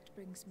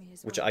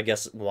 Which I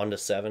guess 1 to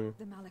 7.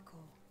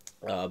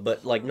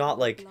 But, like, not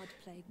like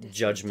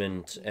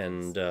Judgment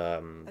and,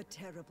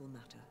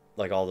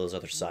 like all those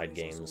other side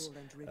games.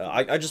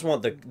 I just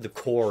want the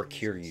core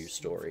Kiryu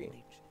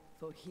story.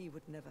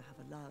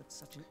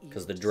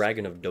 Because the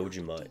Dragon of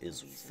Dojima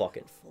is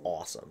fucking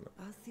awesome.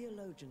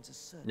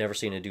 Never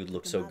seen a dude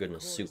look so good in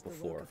a suit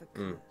before.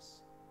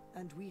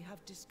 And we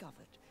have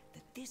discovered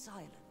that this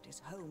island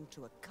is home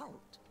to a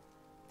cult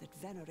that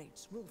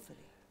venerates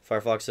willfully.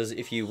 Firefox says,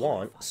 if you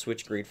want,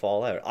 switch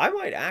Greedfall out. I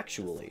might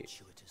actually,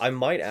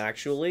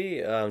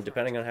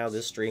 depending on how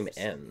this stream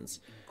ends.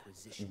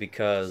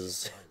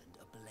 Because,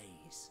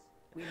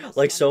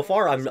 like, so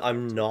far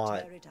I'm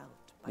not,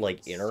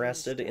 like,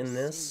 interested in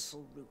this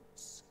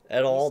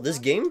at all. This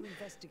game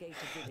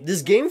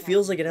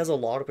feels like it has a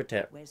lot of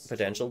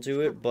potential to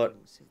it, but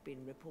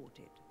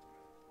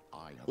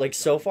like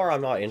so far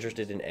I'm not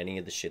interested in any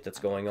of the shit that's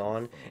going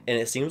on, and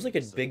it seems like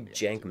a big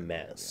jank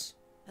mess.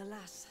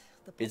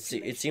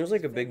 It seems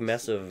like a big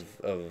mess of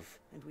and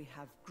we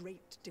have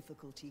great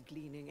difficulty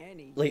gleaning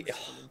any like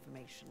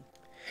information.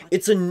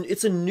 It's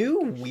a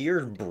new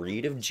weird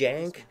breed of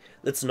jank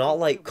that's not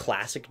like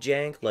classic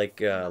jank,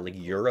 like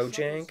Euro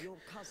jank.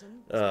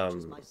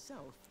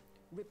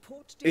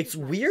 It's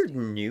weird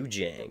new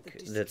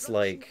jank that's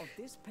like,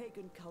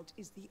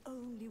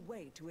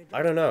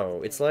 I don't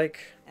know, it's like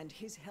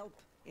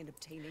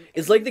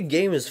the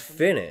game is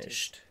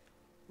finished,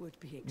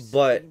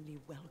 but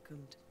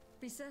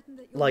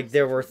like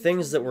there were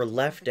things that were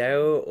left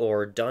out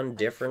or done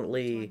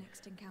differently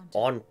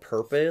on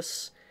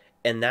purpose,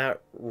 and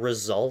that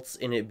results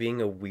in it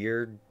being a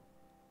weird,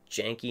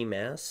 janky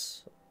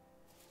mess.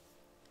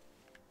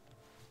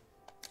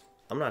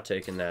 I'm not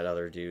taking that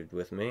other dude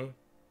with me.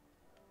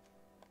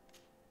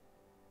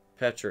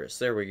 Petrus,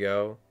 there we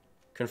go.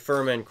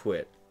 Confirm and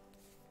quit.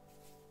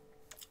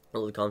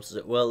 Well, the comments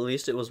says, well, at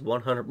least it was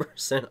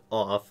 100%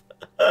 off.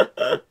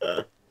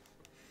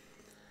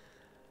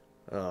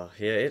 Oh,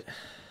 yeah,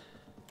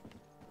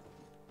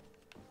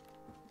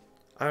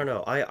 I don't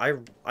know.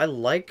 I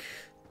like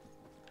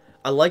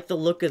the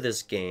look of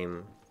this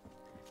game,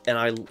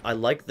 and I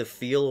like the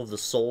feel of the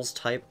Souls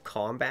type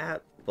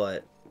combat,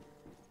 but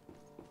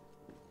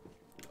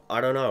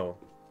I don't know.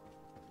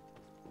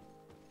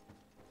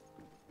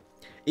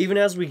 Even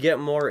as we get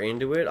more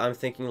into it, I'm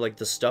thinking like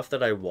the stuff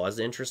that I was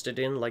interested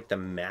in, like the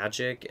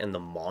magic and the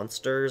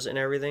monsters and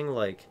everything,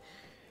 like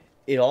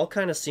it all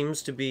kind of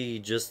seems to be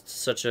just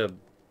such a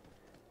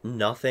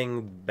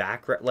nothing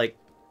background.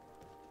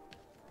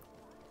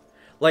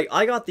 Like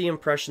I got the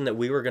impression that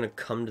we were gonna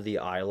come to the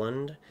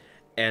island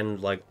and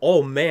like,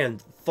 oh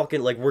man,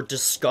 fucking like we're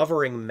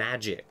discovering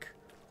magic,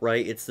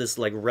 right? It's this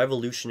like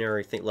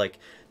revolutionary thing, like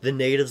the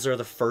natives are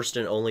the first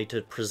and only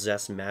to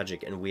possess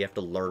magic and we have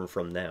to learn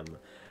from them.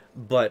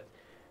 But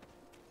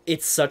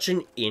it's such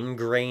an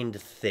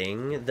ingrained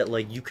thing that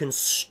like you can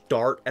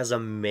start as a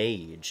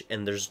mage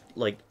and there's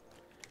like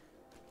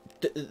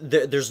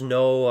there's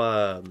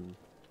no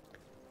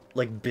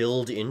like,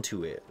 build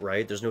into it,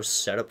 right? There's no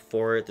setup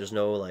for it. There's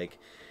no, like,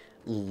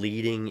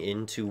 leading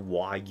into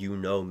why you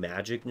know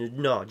magic.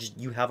 No, just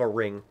you have a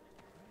ring.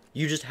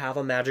 You just have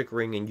a magic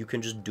ring and you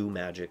can just do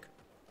magic.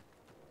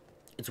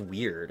 It's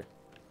weird.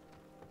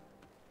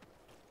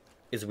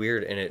 It's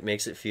weird, and it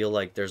makes it feel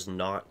like there's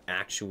not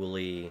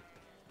actually...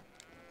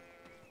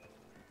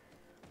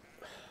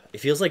 It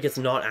feels like it's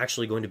not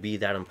actually going to be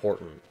that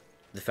important.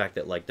 The fact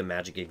that, like, the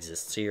magic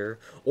exists here.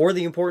 Or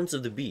the importance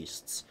of the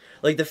beasts.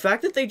 Like, the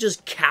fact that they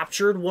just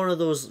captured one of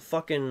those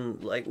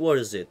fucking, like, what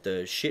is it?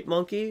 The shit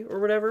monkey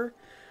or whatever?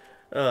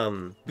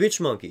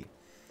 Bitch monkey.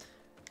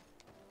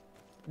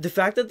 The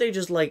fact that they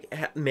just, like,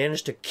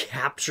 managed to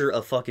capture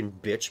a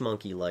fucking bitch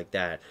monkey like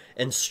that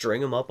and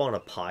string him up on a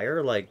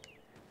pyre, like...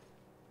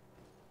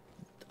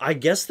 I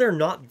guess they're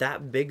not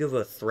that big of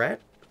a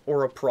threat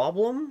or a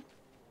problem,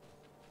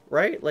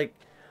 right? Like,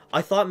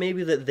 I thought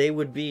maybe that they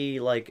would be,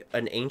 like,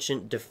 an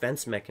ancient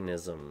defense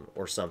mechanism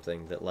or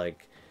something that,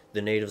 like,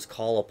 the natives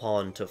call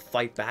upon to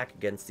fight back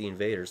against the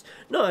invaders.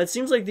 No, it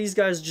seems like these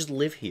guys just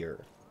live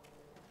here.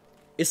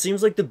 It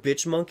seems like the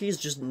bitch monkeys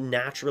just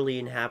naturally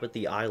inhabit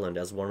the island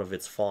as one of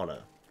its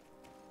fauna.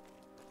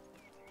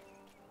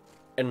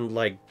 And,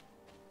 like,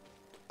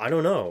 I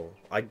don't know.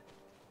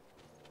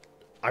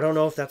 I don't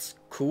know if that's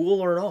cool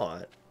or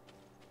not.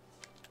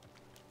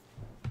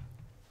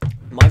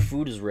 My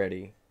food is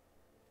ready.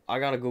 I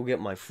gotta go get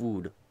my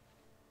food.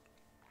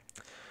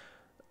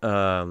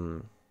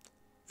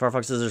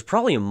 Firefox says there's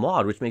probably a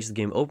mod which makes the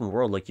game open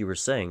world like you were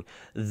saying.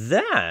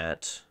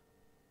 That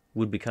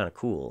would be kind of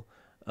cool.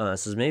 It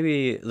says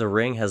maybe the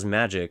ring has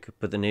magic,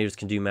 but the natives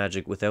can do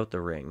magic without the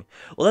ring.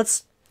 Well,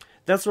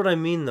 that's what I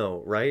mean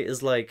though, right?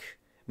 Is like,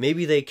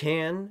 maybe they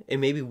can,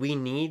 and maybe we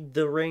need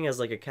the ring as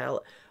like a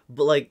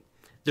but like,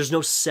 there's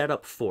no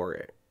setup for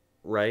it,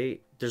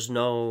 right? There's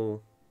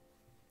no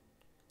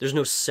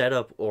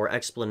setup or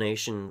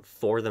explanation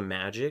for the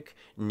magic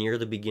near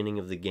the beginning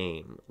of the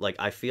game. Like,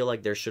 I feel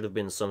like there should have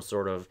been some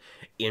sort of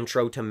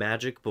intro to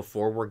magic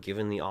before we're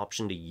given the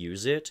option to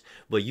use it,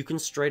 but you can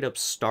straight up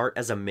start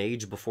as a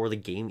mage before the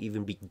game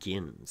even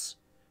begins.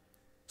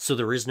 So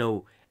there is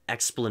no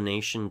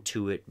explanation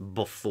to it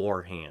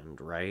beforehand,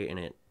 right? And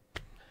it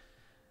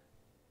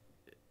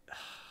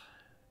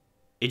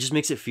just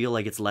makes it feel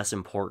like it's less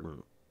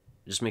important.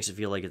 It just makes it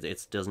feel like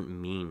it doesn't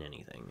mean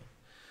anything.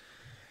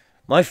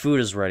 My food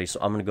is ready, so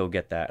I'm going to go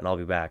get that, and I'll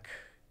be back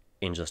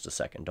in just a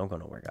second. Don't go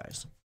nowhere,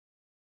 guys.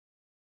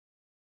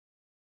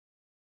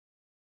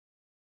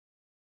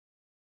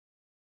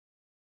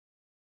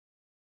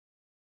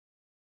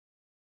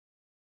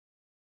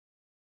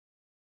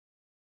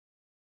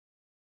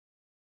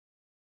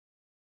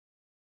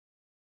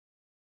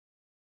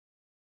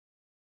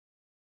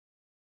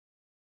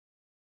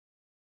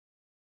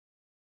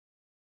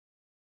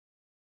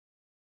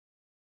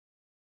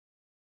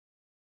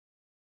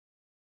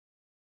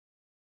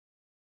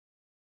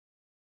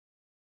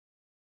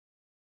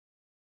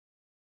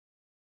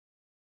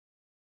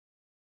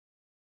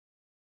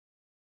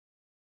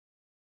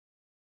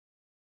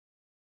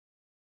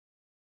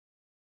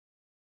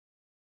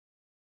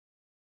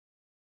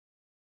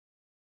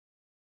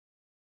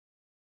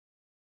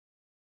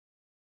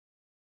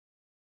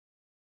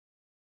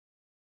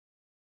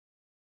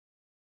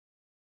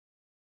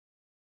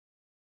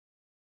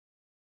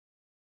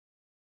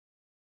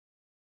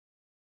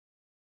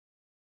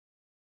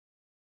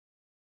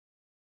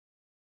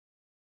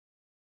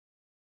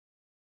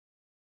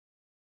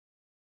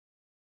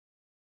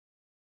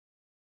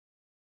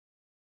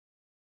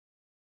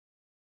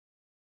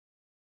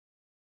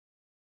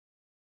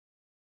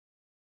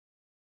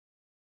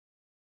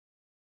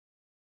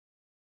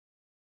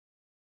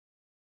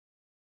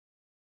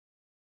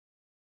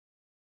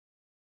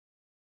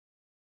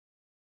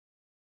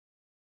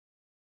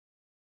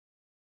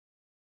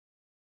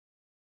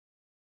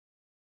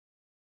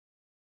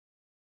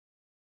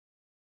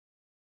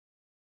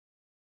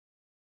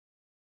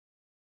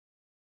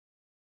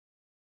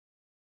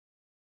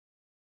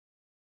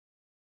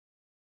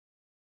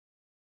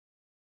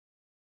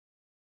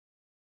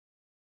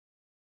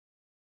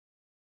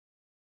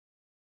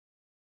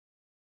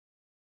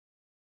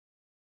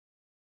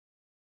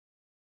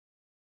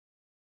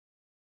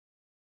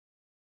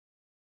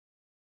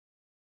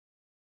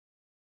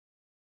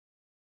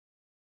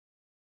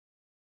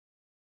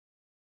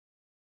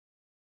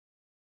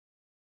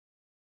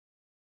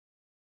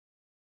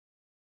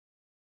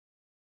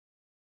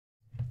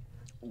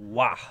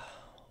 Wow.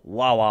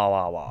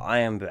 Wow. I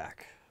am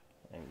back.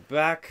 I'm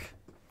back.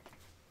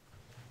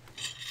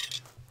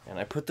 And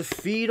I put the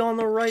feed on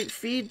the right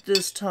feed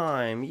this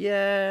time. Yay!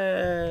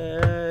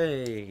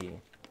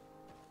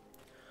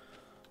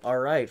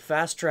 Alright,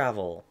 fast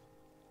travel.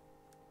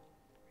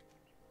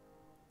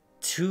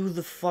 To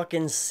the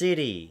fucking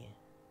city.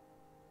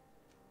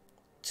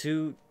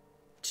 To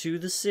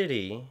the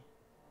city.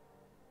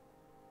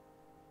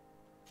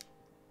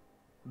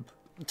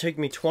 It'll take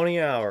me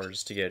 20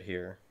 hours to get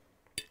here.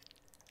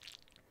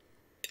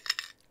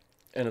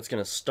 And it's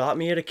gonna stop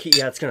me at a key.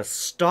 Yeah, it's gonna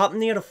stop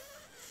me at a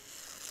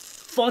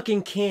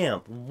fucking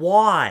camp.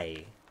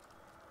 Why?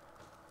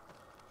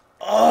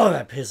 Oh,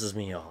 that pisses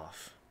me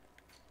off.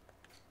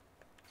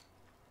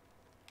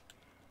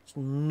 There's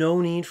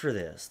no need for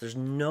this. There's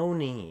no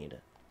need.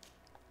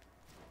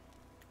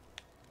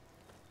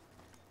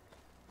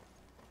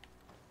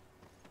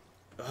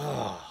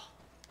 Ugh.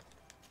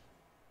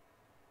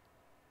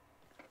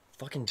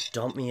 Fucking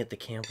dump me at the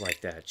camp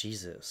like that.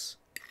 Jesus.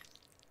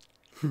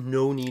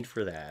 No need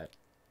for that.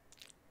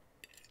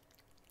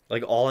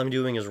 Like, all I'm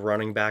doing is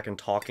running back and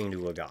talking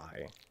to a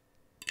guy.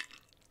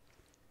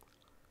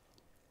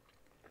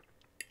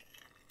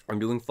 I'm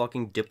doing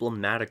fucking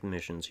diplomatic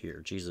missions here.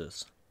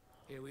 Jesus.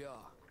 Here we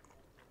are.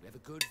 We have a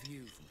good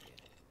view from here.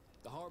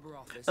 The harbor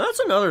office. And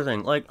that's another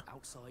thing. Like,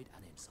 outside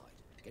and inside.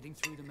 Getting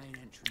through the main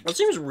entrance. that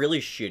seems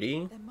really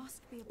shitty. There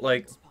must be a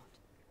Like, spot.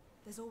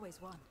 There's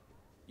always one.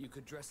 You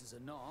could dress as a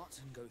knot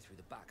and go through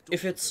the back door.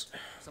 If it's...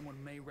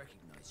 someone may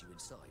recognize you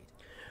inside.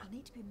 I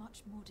need to be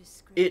much more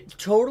discreet. It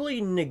totally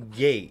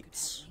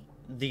negates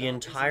the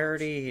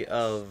entirety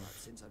of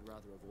Since I'd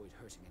rather avoid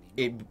hurting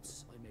any it.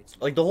 knots, I made some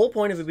Like, the whole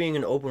point of it being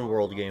an open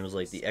world game is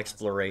like the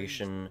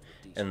exploration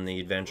and the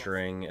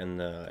adventuring and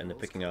the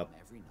picking up,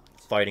 every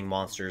night. fighting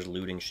monsters,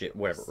 looting shit,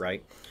 whatever,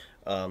 right?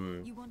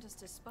 You want us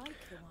to spike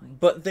the wine?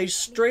 But they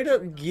straight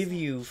up give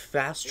you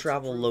fast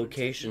travel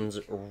locations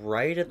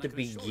right at the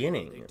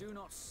beginning, Do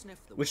not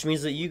sniff the which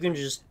means that you can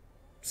just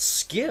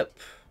skip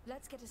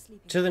Let's get a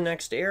sleeping to the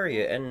next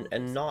area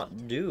and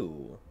not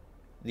do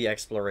the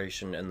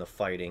exploration and the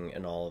fighting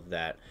and all of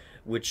that,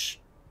 which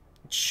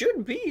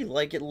should be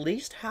like at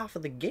least half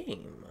of the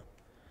game.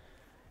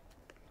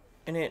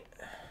 And it...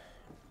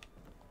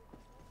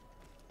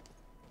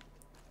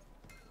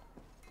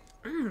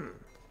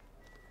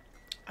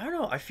 I don't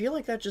know, I feel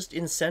like that just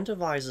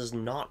incentivizes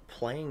not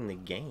playing the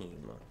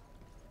game,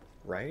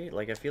 right?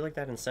 Like, I feel like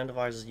that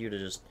incentivizes you to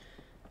just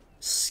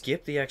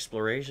skip the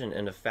exploration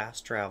and to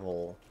fast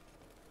travel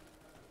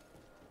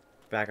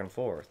back and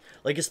forth.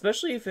 Like,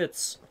 especially if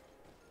it's...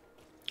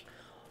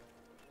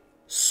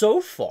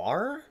 So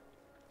far,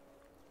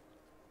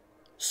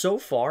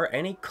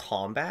 any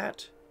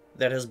combat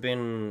that has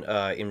been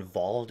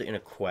involved in a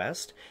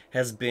quest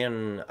has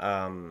been,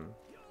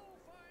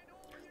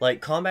 like,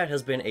 combat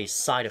has been a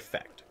side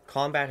effect.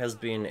 Combat has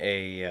been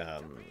a,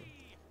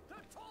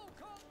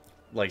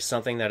 like,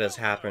 something that has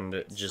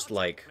happened just,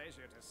 like,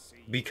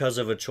 because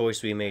of a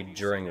choice we made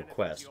during a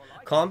quest.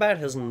 Combat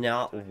has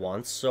not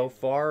once so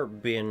far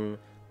been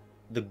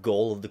the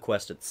goal of the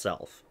quest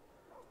itself.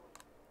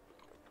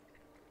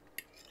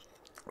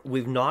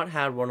 We've not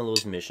had one of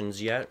those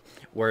missions yet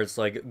where it's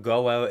like,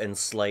 go out and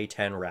slay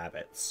 10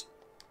 rabbits.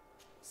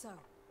 So,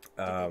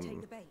 did they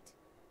take the bait?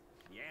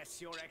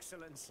 Yes, Your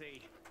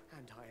Excellency,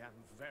 and I am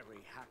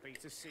very happy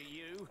to see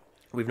you.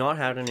 We've not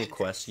had any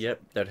quests yet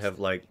that have,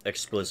 like,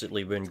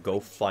 explicitly been go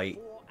fight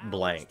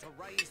blank.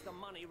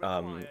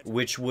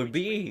 Which would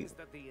be...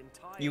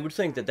 You would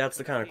think that that's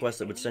the kind of quest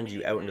that would send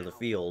you out into the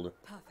field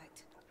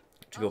Perfect.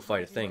 to go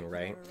fight a thing,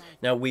 right?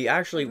 Now,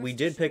 we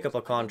did pick up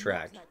a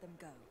contract. Let them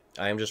go.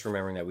 I am just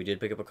remembering that we did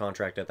pick up a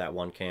contract at that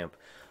one camp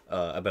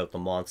about the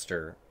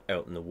monster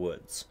out in the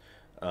woods.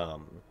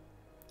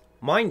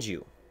 Mind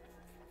you,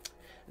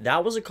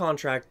 that was a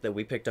contract that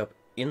we picked up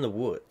in the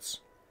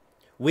woods.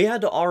 We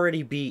had to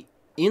already be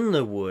in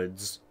the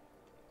woods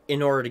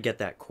in order to get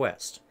that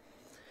quest.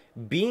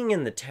 Being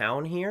in the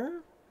town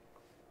here,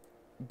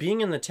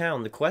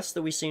 the quests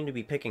that we seem to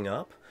be picking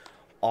up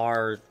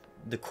are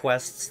the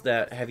quests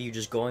that have you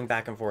just going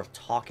back and forth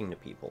talking to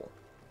people.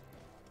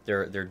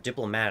 They're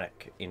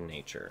diplomatic in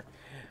nature.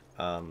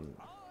 And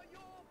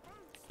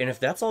if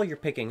that's all you're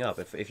picking up,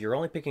 if you're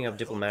only picking up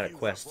diplomatic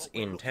quests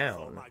in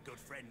town,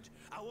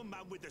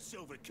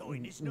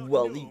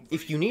 well,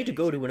 if you need to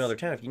go to another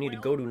town, if you need to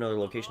go to another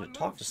location to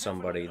talk to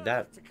somebody,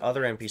 that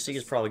other NPC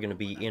is probably going to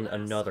be in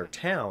another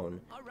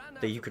town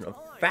that you can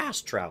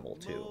fast travel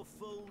to.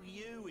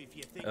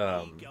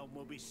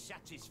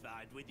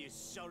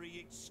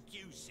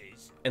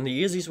 And the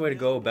easiest way to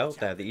go about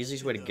that, the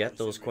easiest way to get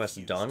those quests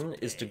done,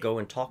 is to go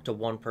and talk to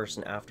one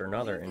person after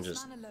another and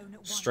just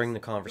string the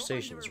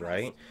conversations,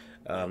 right?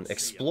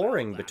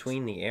 Exploring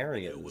between the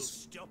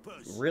areas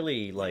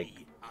really, like,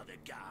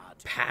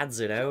 pads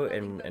it out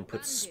and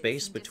puts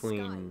space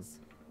between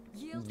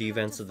the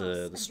events of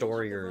the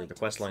story or the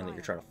quest line that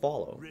you're trying to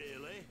follow.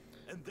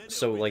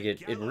 So, like,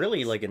 it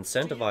really, like,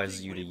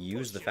 incentivizes you to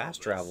use the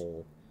fast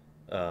travel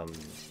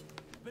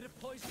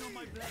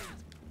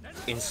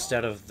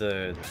instead of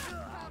the,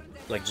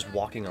 like, just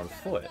walking on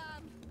foot.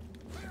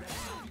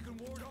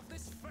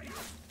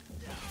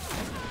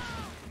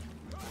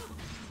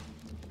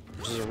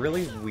 Which is a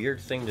really weird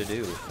thing to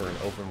do for an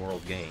open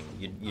world game.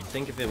 You'd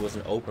think if it was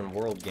an open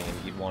world game,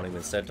 you'd want to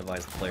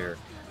incentivize the player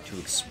to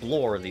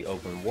explore the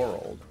open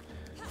world.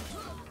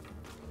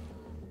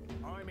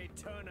 I'm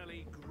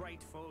eternally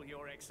grateful,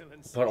 Your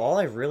Excellency. But all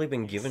I've really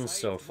been given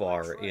so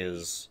far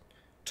is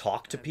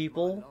talk to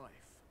people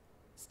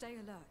Stay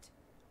alert.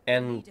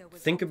 and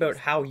think about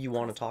how you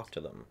want to talk to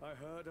them. I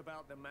heard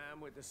about the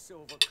man with the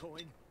silver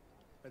coin,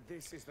 but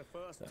this is the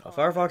first time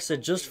Firefox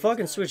said, just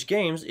fucking switch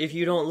games if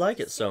you don't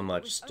like it so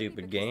much,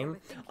 stupid game.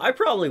 I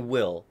probably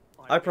will.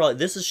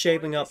 this is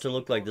shaping up to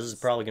look like this is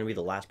probably going to be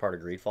the last part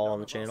of Greedfall on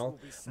the channel,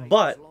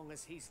 but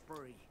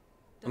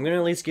I'm going to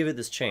at least give it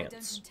this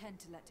chance.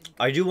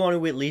 I do want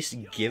to at least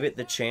give it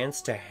the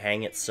chance to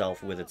hang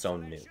itself with its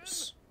own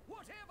noose.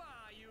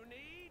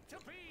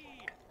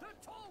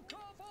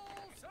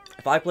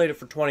 If I played it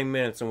for 20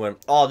 minutes and went,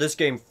 oh, this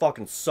game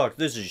fucking sucks,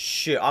 this is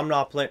shit, I'm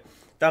not playing,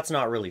 that's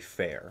not really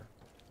fair,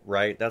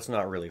 right? That's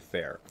not really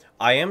fair.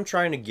 I am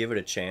trying to give it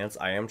a chance.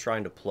 I am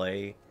trying to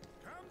play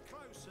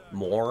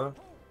more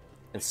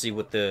and see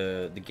what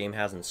the game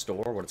has in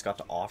store, what it's got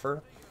to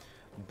offer,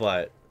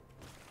 but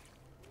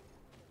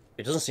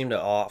it doesn't seem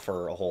to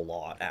offer a whole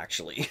lot,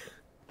 actually.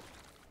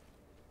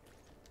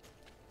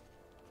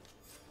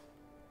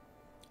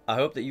 I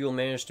hope that you will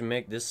manage to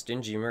make this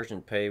stingy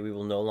merchant pay. We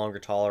will no longer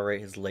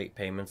tolerate his late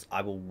payments.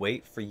 I will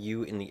wait for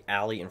you in the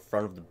alley in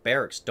front of the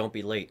barracks. Don't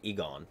be late,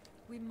 Egon.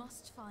 We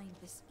must find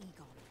this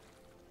Egon.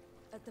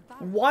 At the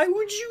Why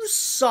would you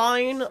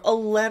sign a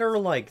letter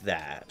like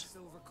that?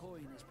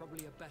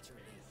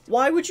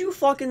 Why would you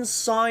fucking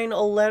sign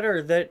a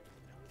letter that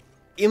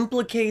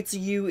implicates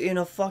you in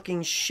a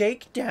fucking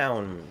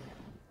shakedown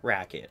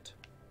racket?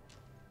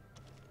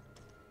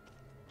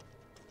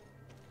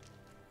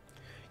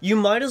 You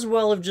might as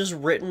well have just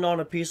written on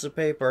a piece of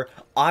paper,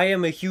 I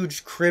am a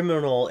huge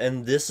criminal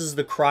and this is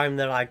the crime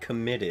that I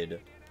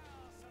committed.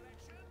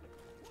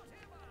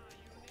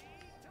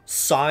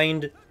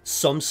 Signed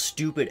some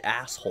stupid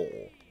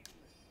asshole.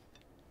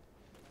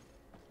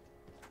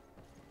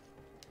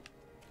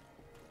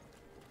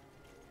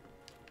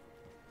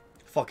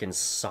 Fucking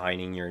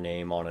signing your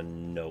name on a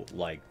note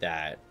like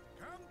that.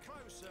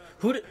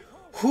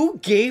 Who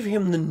gave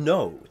him the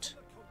note?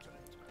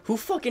 Who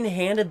fucking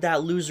handed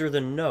that loser the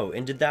note?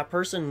 And did that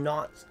person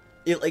not...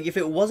 like, if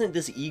it wasn't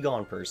this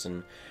Egon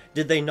person,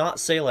 did they not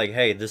say, like,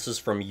 hey, this is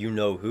from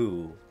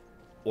you-know-who?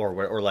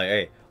 Or like,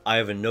 hey, I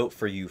have a note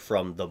for you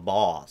from the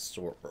boss.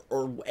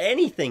 Or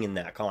anything in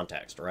that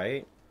context,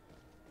 right?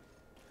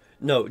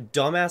 No,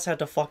 dumbass had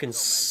to fucking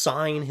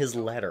sign his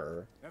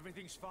letter.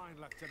 Everything's fine,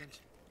 Lieutenant.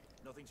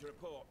 Nothing to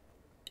report.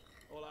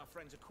 All our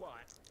friends are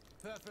quiet.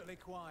 Perfectly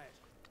quiet.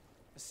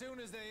 As soon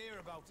as they hear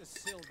about a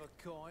silver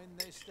coin,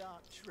 they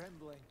start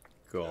trembling.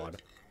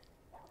 God.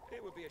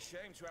 It would be a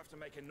shame to have to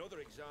make another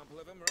example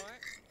of them, right?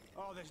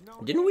 Oh, there's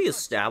no. Didn't we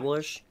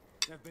establish...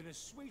 They've been as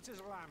sweet as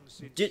lambs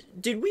since...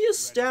 Did we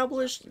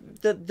establish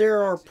that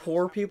there are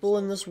poor people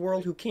in this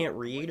world who can't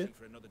read?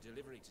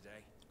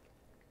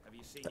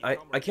 I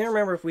can't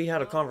remember if we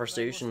had a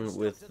conversation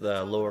with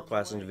lower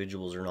class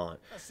individuals or not,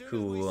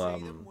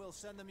 who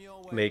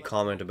made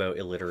comment about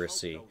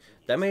illiteracy.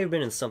 That may have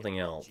been in something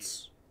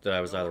else that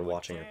I was either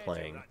watching or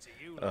playing.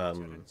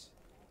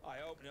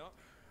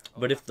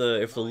 But if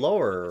the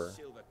lower,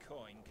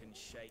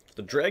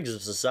 the dregs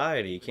of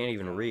society can't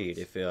even read,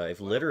 if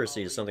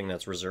literacy is something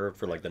that's reserved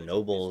for like the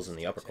nobles and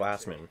the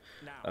upperclassmen,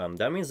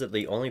 that means that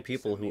the only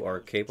people who are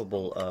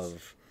capable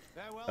of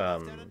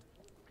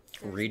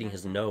reading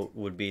his note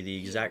would be the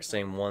exact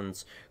same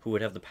ones who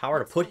would have the power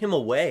to put him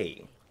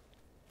away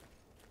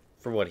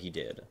for what he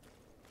did,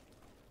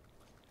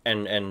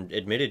 and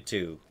admitted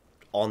to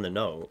on the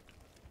note.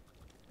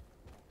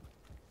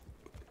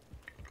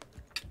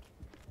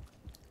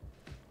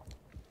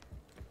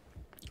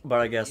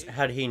 But I guess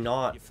had he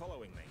not...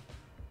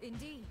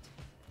 Indeed.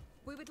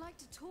 We would like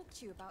to talk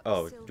to you about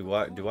Oh, the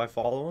silver do I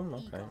follow him?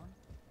 Egon. Okay.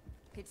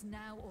 It's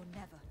now or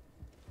never.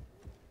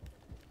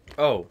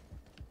 Oh.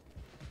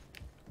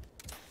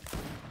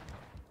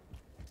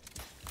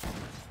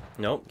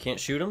 Nope, can't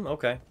shoot him?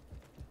 Okay.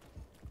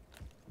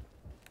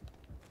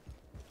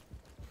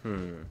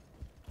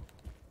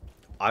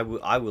 I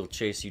will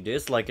chase you.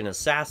 It's like an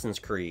Assassin's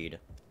Creed.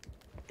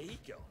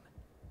 Egon?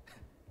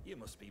 You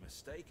must be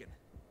mistaken.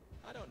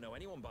 I don't know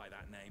anyone by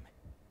that name.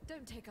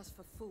 Don't take us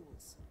for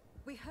fools.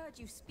 We heard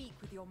you speak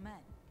with your men.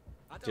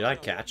 Did I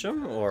catch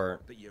him, or...?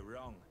 But you're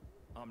wrong.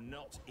 I'm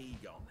not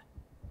Egon.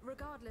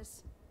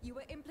 Regardless, you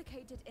were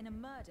implicated in a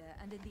murder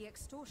and in the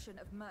extortion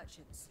of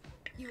merchants.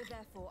 You are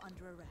therefore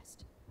under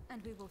arrest.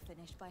 And we will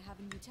finish by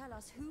having you tell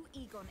us who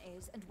Egon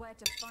is and where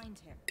to find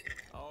him.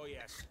 Oh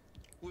yes,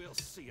 we'll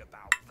see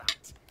about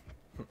that.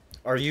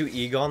 Are you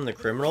Egon the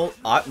criminal?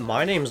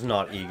 My name's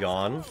not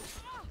Egon,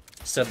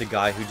 said the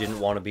guy who didn't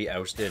want to be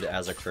ousted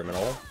as a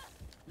criminal.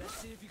 Let's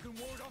see if you can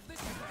ward off this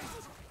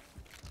effect.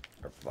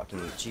 Or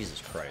fucking Jesus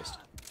Christ.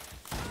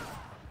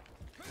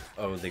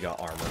 Oh, they got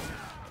armor.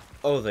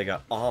 Oh, they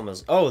got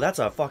armors. Oh, that's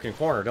a fucking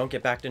corner. Don't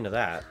get backed into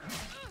that.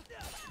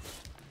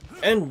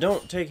 And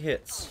don't take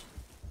hits.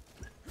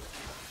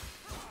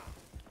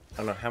 I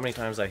don't know how many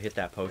times I hit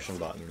that potion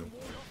button.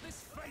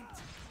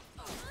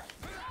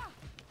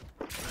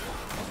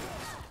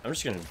 I'm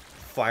just gonna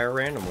fire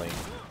randomly.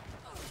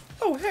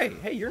 Oh,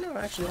 hey, you're not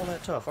actually all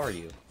that tough, are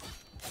you?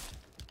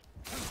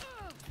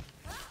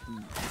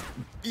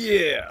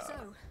 Yeah! So,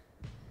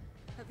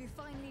 have you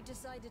finally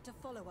decided to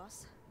follow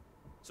us?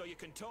 So you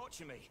can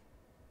torture me.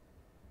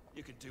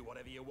 You can do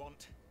whatever you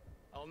want.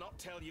 I'll not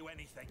tell you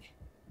anything.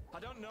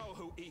 I don't know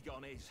who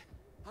Egon is.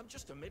 I'm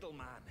just a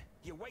middleman.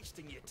 You're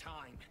wasting your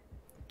time.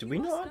 Did we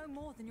You must not? know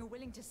more than you're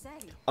willing to say.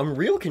 I'm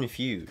real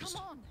confused.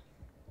 Come on.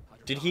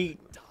 Did he...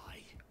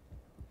 Die.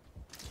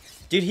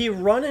 Did he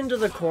run into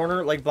the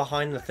corner, like,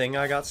 behind the thing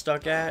I got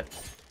stuck at?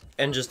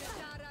 And just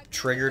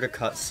triggered a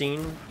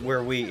cutscene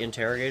where we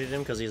interrogated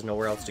him because he has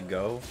nowhere else to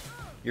go?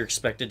 You're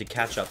expected to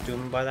catch up to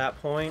him by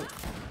that point?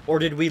 Or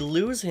did we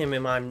lose him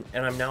and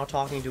I'm now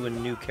talking to a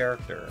new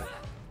character?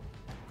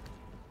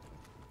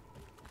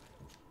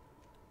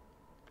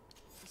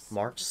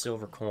 Marked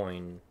silver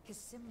coin. His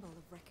symbol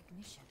of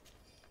recognition.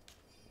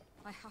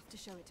 I have to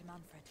show it to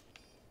Manfred.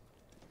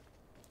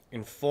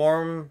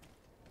 Inform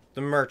the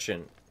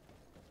merchant.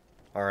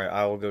 Alright,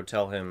 I will go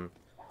tell him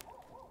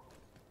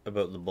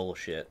about the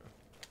bullshit.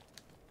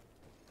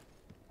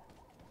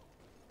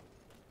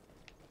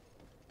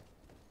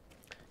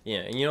 Yeah,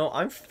 and you know,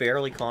 I'm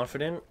fairly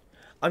confident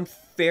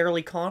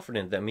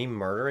that me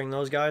murdering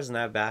those guys in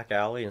that back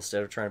alley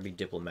instead of trying to be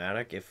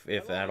diplomatic, if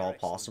at all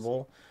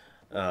possible,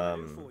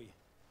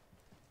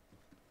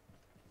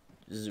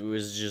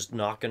 was just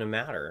not gonna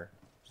matter.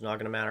 It's not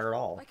gonna matter at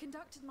all. I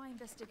conducted my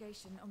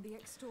investigation on the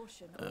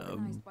extortion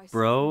organized by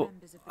Bro, some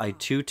members of the I guard.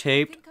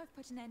 two-taped I think I've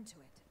put an end to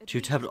it. At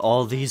two-tapped least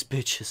all for now. these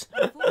bitches.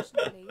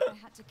 Unfortunately, I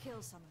had to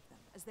kill some of them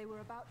as they were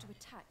about to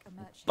attack a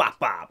merchant. Bop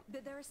bop.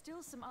 But there are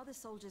still some other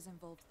soldiers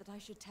involved that I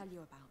should tell you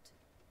about.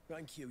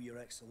 Thank you, Your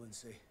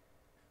Excellency.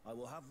 I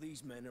will have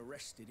these men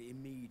arrested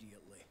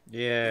immediately.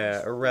 Yeah,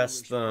 These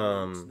arrest foolish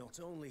rogues them. not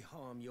only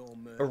harm your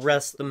merchant,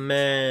 Arrest the but threaten the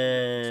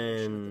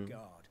reputation of men. the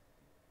guard.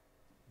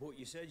 But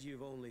you said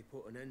you've only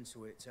put an end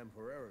to it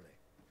temporarily.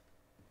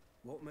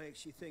 What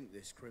makes you think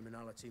this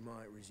criminality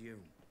might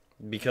resume?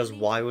 Because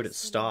why would it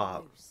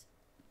stop?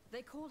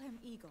 They call him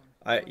Egon.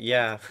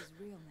 Yeah.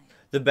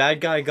 The bad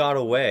guy got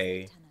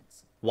away.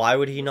 Why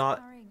would he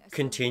not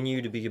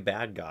continue to be a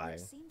bad guy?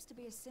 Seems to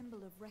be a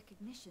symbol of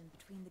recognition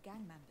between the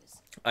gang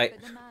members.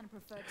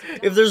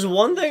 If there's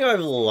one thing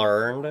I've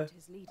learned,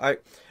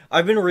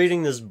 I've been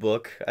reading this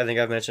book. I think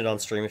I've mentioned on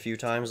stream a few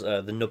times.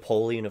 The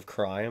Napoleon of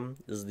Crime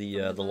is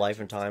the life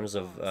and times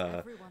of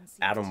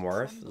Adam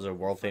Worth, is a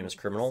world famous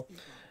criminal.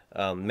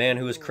 Man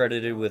who is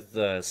credited with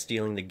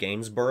stealing the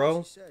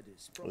Gainsborough,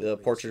 the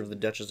portrait of the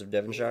Duchess of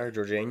Devonshire,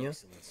 Georgiana.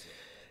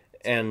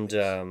 And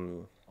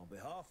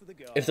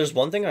if there's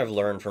one thing I've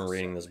learned from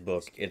reading this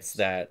book, it's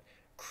that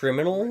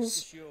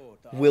criminals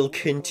will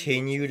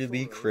continue to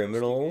be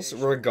criminals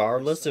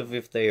regardless of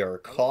if they are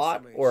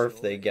caught or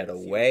if they get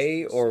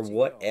away or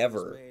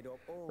whatever,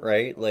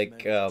 right?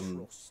 Like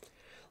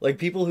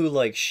people who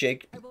like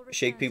shake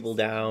people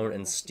down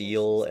and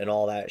steal and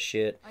all that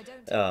shit,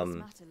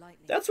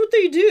 that's what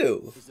they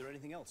do. Is there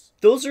anything else?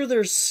 Those are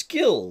their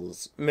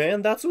skills,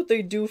 man. That's what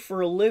they do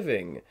for a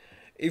living.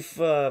 If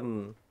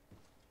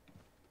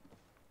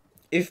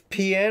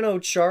Piano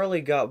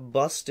Charlie got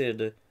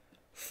busted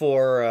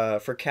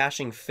for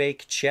cashing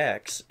fake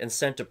checks and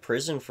sent to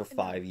prison for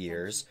 5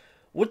 years,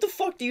 what the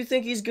fuck do you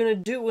think he's gonna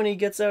do when he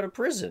gets out of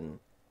prison?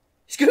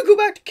 He's gonna go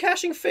back to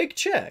cashing fake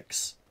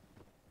checks.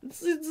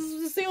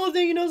 It's the only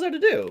thing he knows how to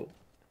do.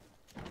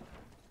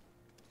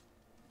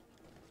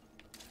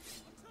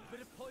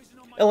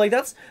 And like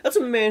that's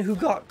a man who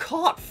got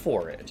caught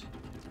for it.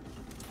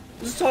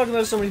 This is talking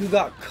about somebody who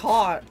got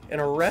caught and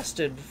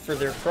arrested for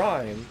their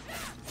crime.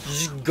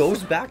 Just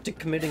goes back to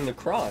committing the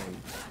crime.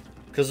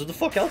 Because what the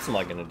fuck else am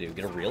I gonna do?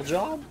 Get a real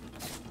job?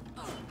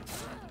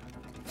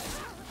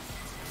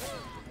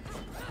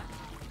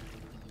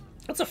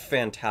 That's a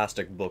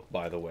fantastic book,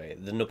 by the way.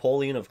 The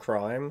Napoleon of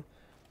Crime.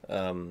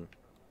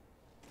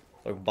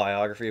 A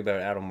biography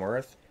about Adam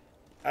Worth.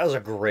 That was a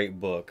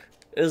great book.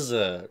 It is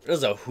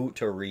a hoot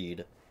to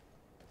read.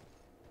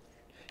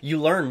 You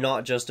learn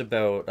not just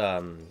about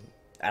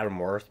Adam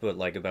Worth, but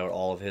like about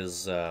all of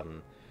his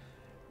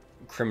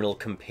criminal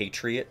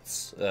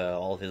compatriots,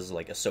 all of his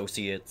like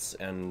associates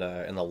and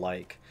the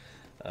like.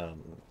 A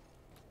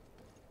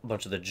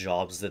bunch of the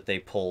jobs that they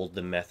pulled,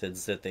 the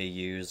methods that they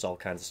used, all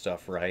kinds of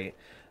stuff, right?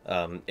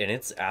 And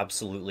it's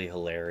absolutely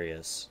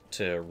hilarious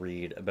to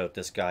read about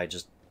this guy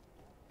just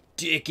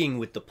dicking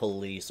with the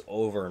police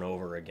over and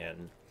over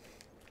again.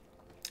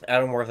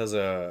 Adam Worth has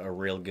a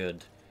real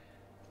good...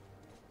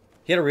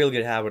 He had a real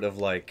good habit of,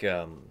 like,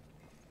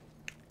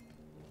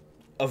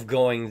 of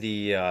going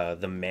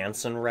the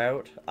Manson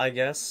route, I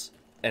guess,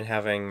 and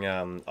having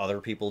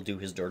other people do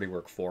his dirty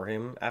work for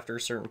him after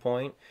a certain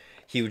point.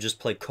 He would just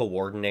play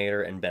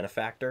coordinator and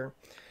benefactor.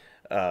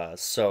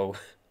 So...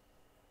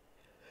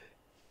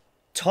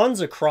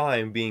 tons of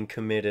crime being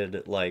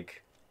committed,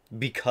 like,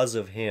 because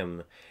of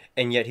him,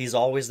 and yet he's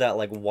always that,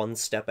 like, one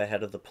step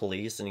ahead of the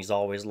police, and he's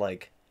always,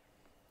 like,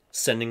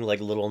 sending, like,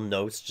 little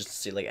notes just to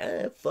say,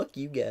 like, fuck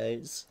you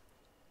guys.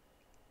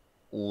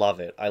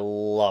 Love it. I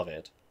love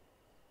it.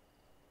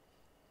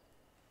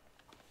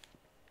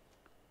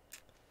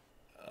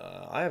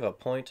 I have a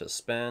point to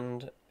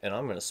spend, and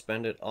I'm gonna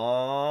spend it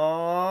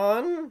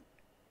on...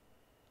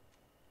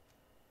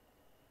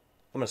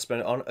 I'm gonna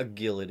spend it on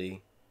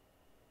agility.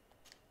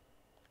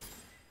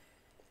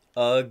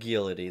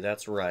 Agility,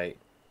 that's right.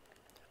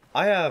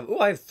 I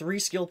have 3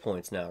 skill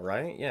points now,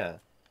 right? Yeah.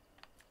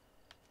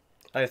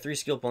 I have 3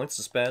 skill points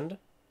to spend.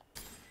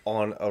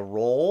 on a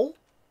roll.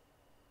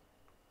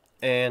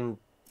 And...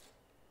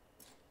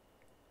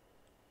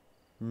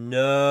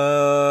 No.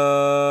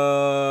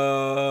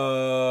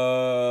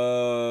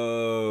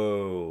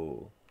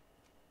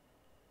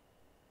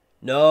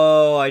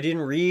 No, I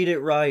didn't read it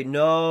right.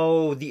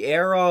 No, the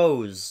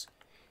arrows.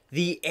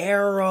 The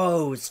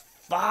arrows.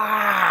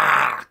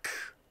 Fuck.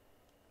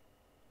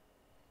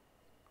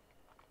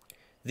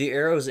 The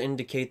arrows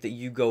indicate that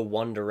you go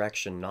one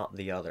direction, not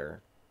the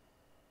other.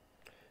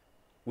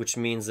 Which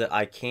means that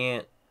I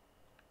can't...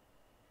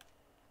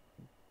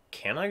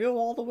 Can I go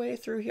all the way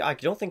through here? I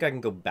don't think I can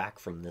go back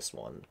from this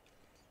one.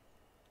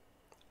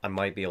 I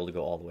might be able to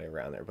go all the way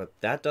around there, but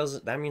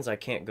that means I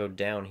can't go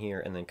down here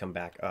and then come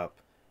back up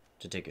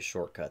to take a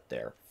shortcut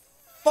there.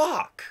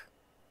 Fuck!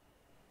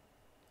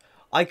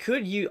 I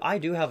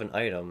do have an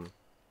item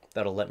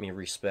that'll let me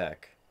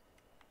respec.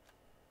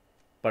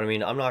 But I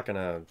mean, I'm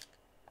probably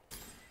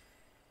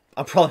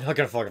not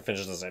gonna fucking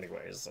finish this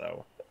anyways,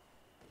 so.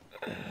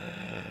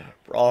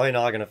 Probably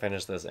not gonna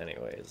finish this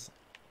anyways.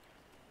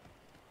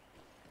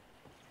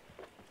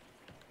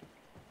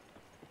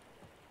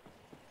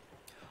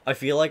 I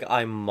feel like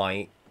I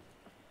might...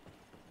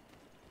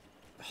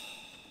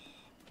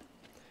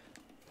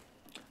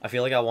 I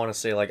feel like I want to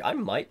say, like, I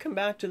might come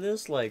back to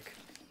this, like,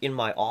 in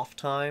my off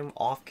time,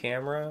 off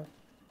camera,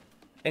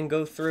 and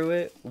go through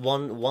it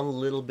one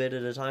little bit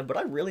at a time, but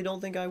I really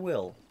don't think I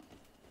will.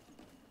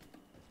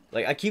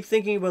 Like, I keep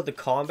thinking about the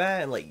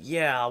combat, and like,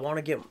 yeah, I want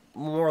to get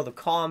more of the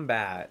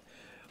combat,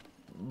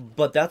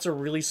 but that's a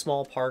really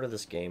small part of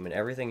this game, and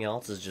everything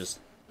else is just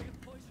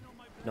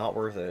not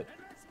worth it.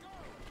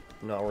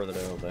 Not worth it,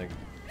 I don't think.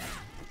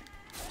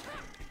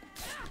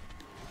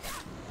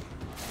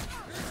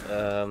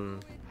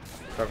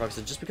 Firefox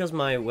said, just because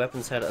my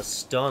weapons had a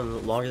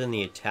stun longer than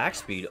the attack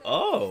speed.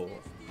 Oh!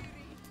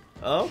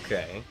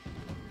 Okay.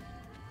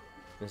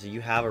 And so you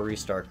have a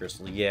restart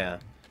crystal, yeah.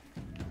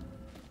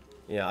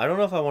 Yeah, I don't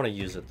know if I want to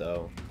use it,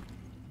 though.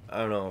 I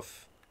don't know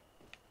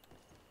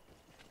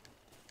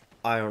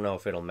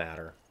if it'll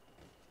matter.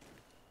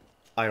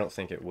 I don't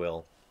think it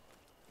will.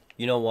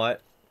 You know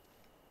what?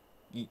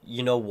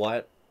 You know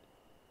what?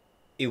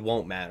 It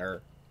won't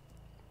matter.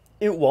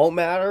 It won't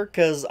matter,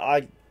 because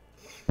I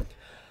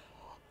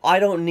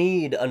don't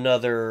need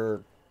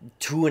another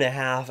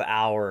 2.5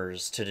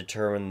 hours to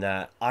determine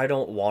that I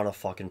don't want to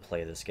fucking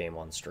play this game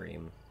on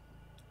stream.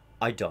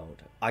 I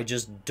don't. I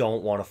just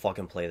don't want to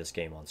fucking play this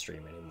game on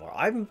stream anymore.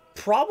 I'm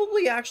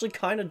probably actually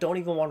kind of don't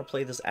even want to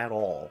play this at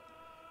all.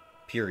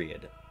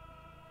 Period.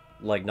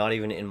 Like, not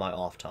even in my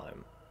off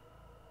time.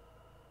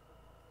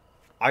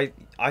 I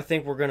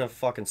think we're gonna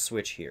fucking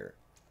switch here.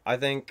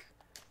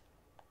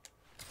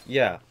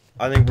 Yeah,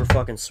 I think we're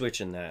fucking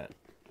switching that.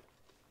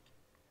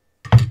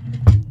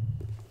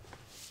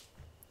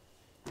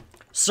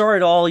 Sorry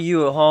to all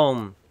you at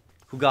home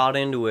who got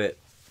into it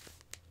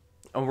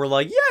and were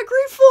like, yeah,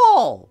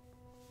 Greedfall!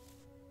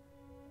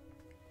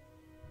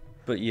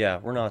 But yeah,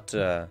 we're not.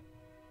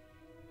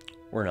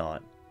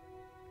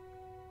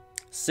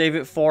 Save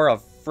it for a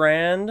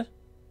friend.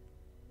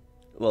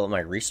 Well,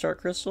 my restart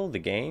crystal? The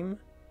game?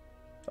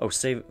 Oh,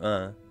 save...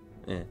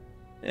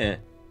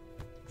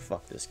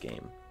 Fuck this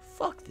game.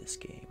 Fuck this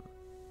game.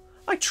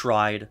 I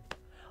tried.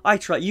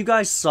 You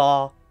guys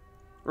saw,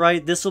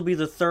 right? This will be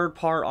the third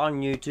part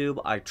on YouTube.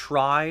 I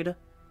tried.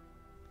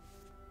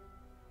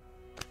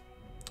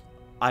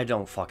 I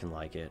don't fucking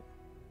like it.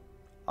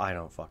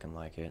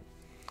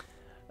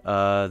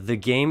 The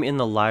game in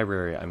the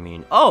library, I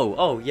mean...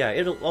 Oh, yeah,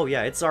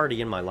 it's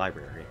already in my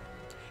library.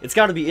 It's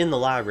got to be in the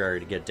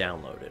library to get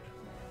downloaded.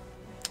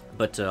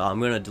 But I'm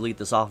going to delete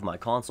this off of my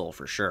console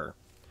for sure.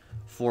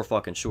 For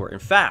fucking sure. In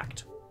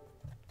fact,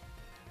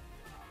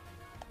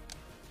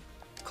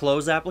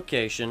 close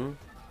application,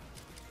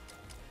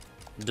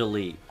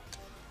 delete.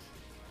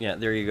 Yeah,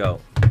 there you go.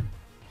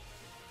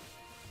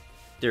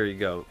 There you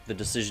go. The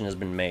decision has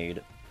been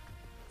made.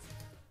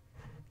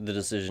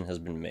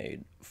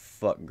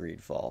 Fuck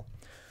Greedfall.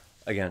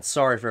 Again,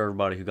 sorry for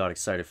everybody who got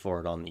excited for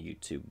it on the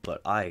YouTube,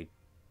 but I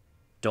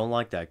don't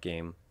like that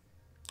game.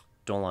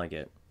 Don't like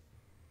it.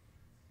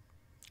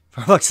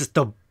 Looks at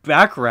the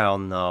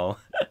background, though.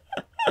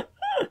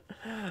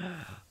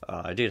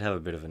 I did have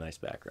a bit of a nice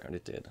background.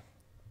 It did.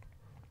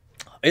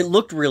 It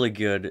looked really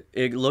good.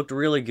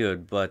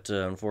 But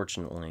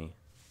unfortunately,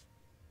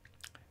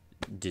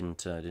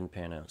 didn't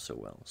pan out so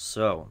well.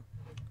 So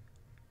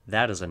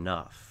that is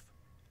enough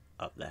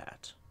of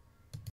that.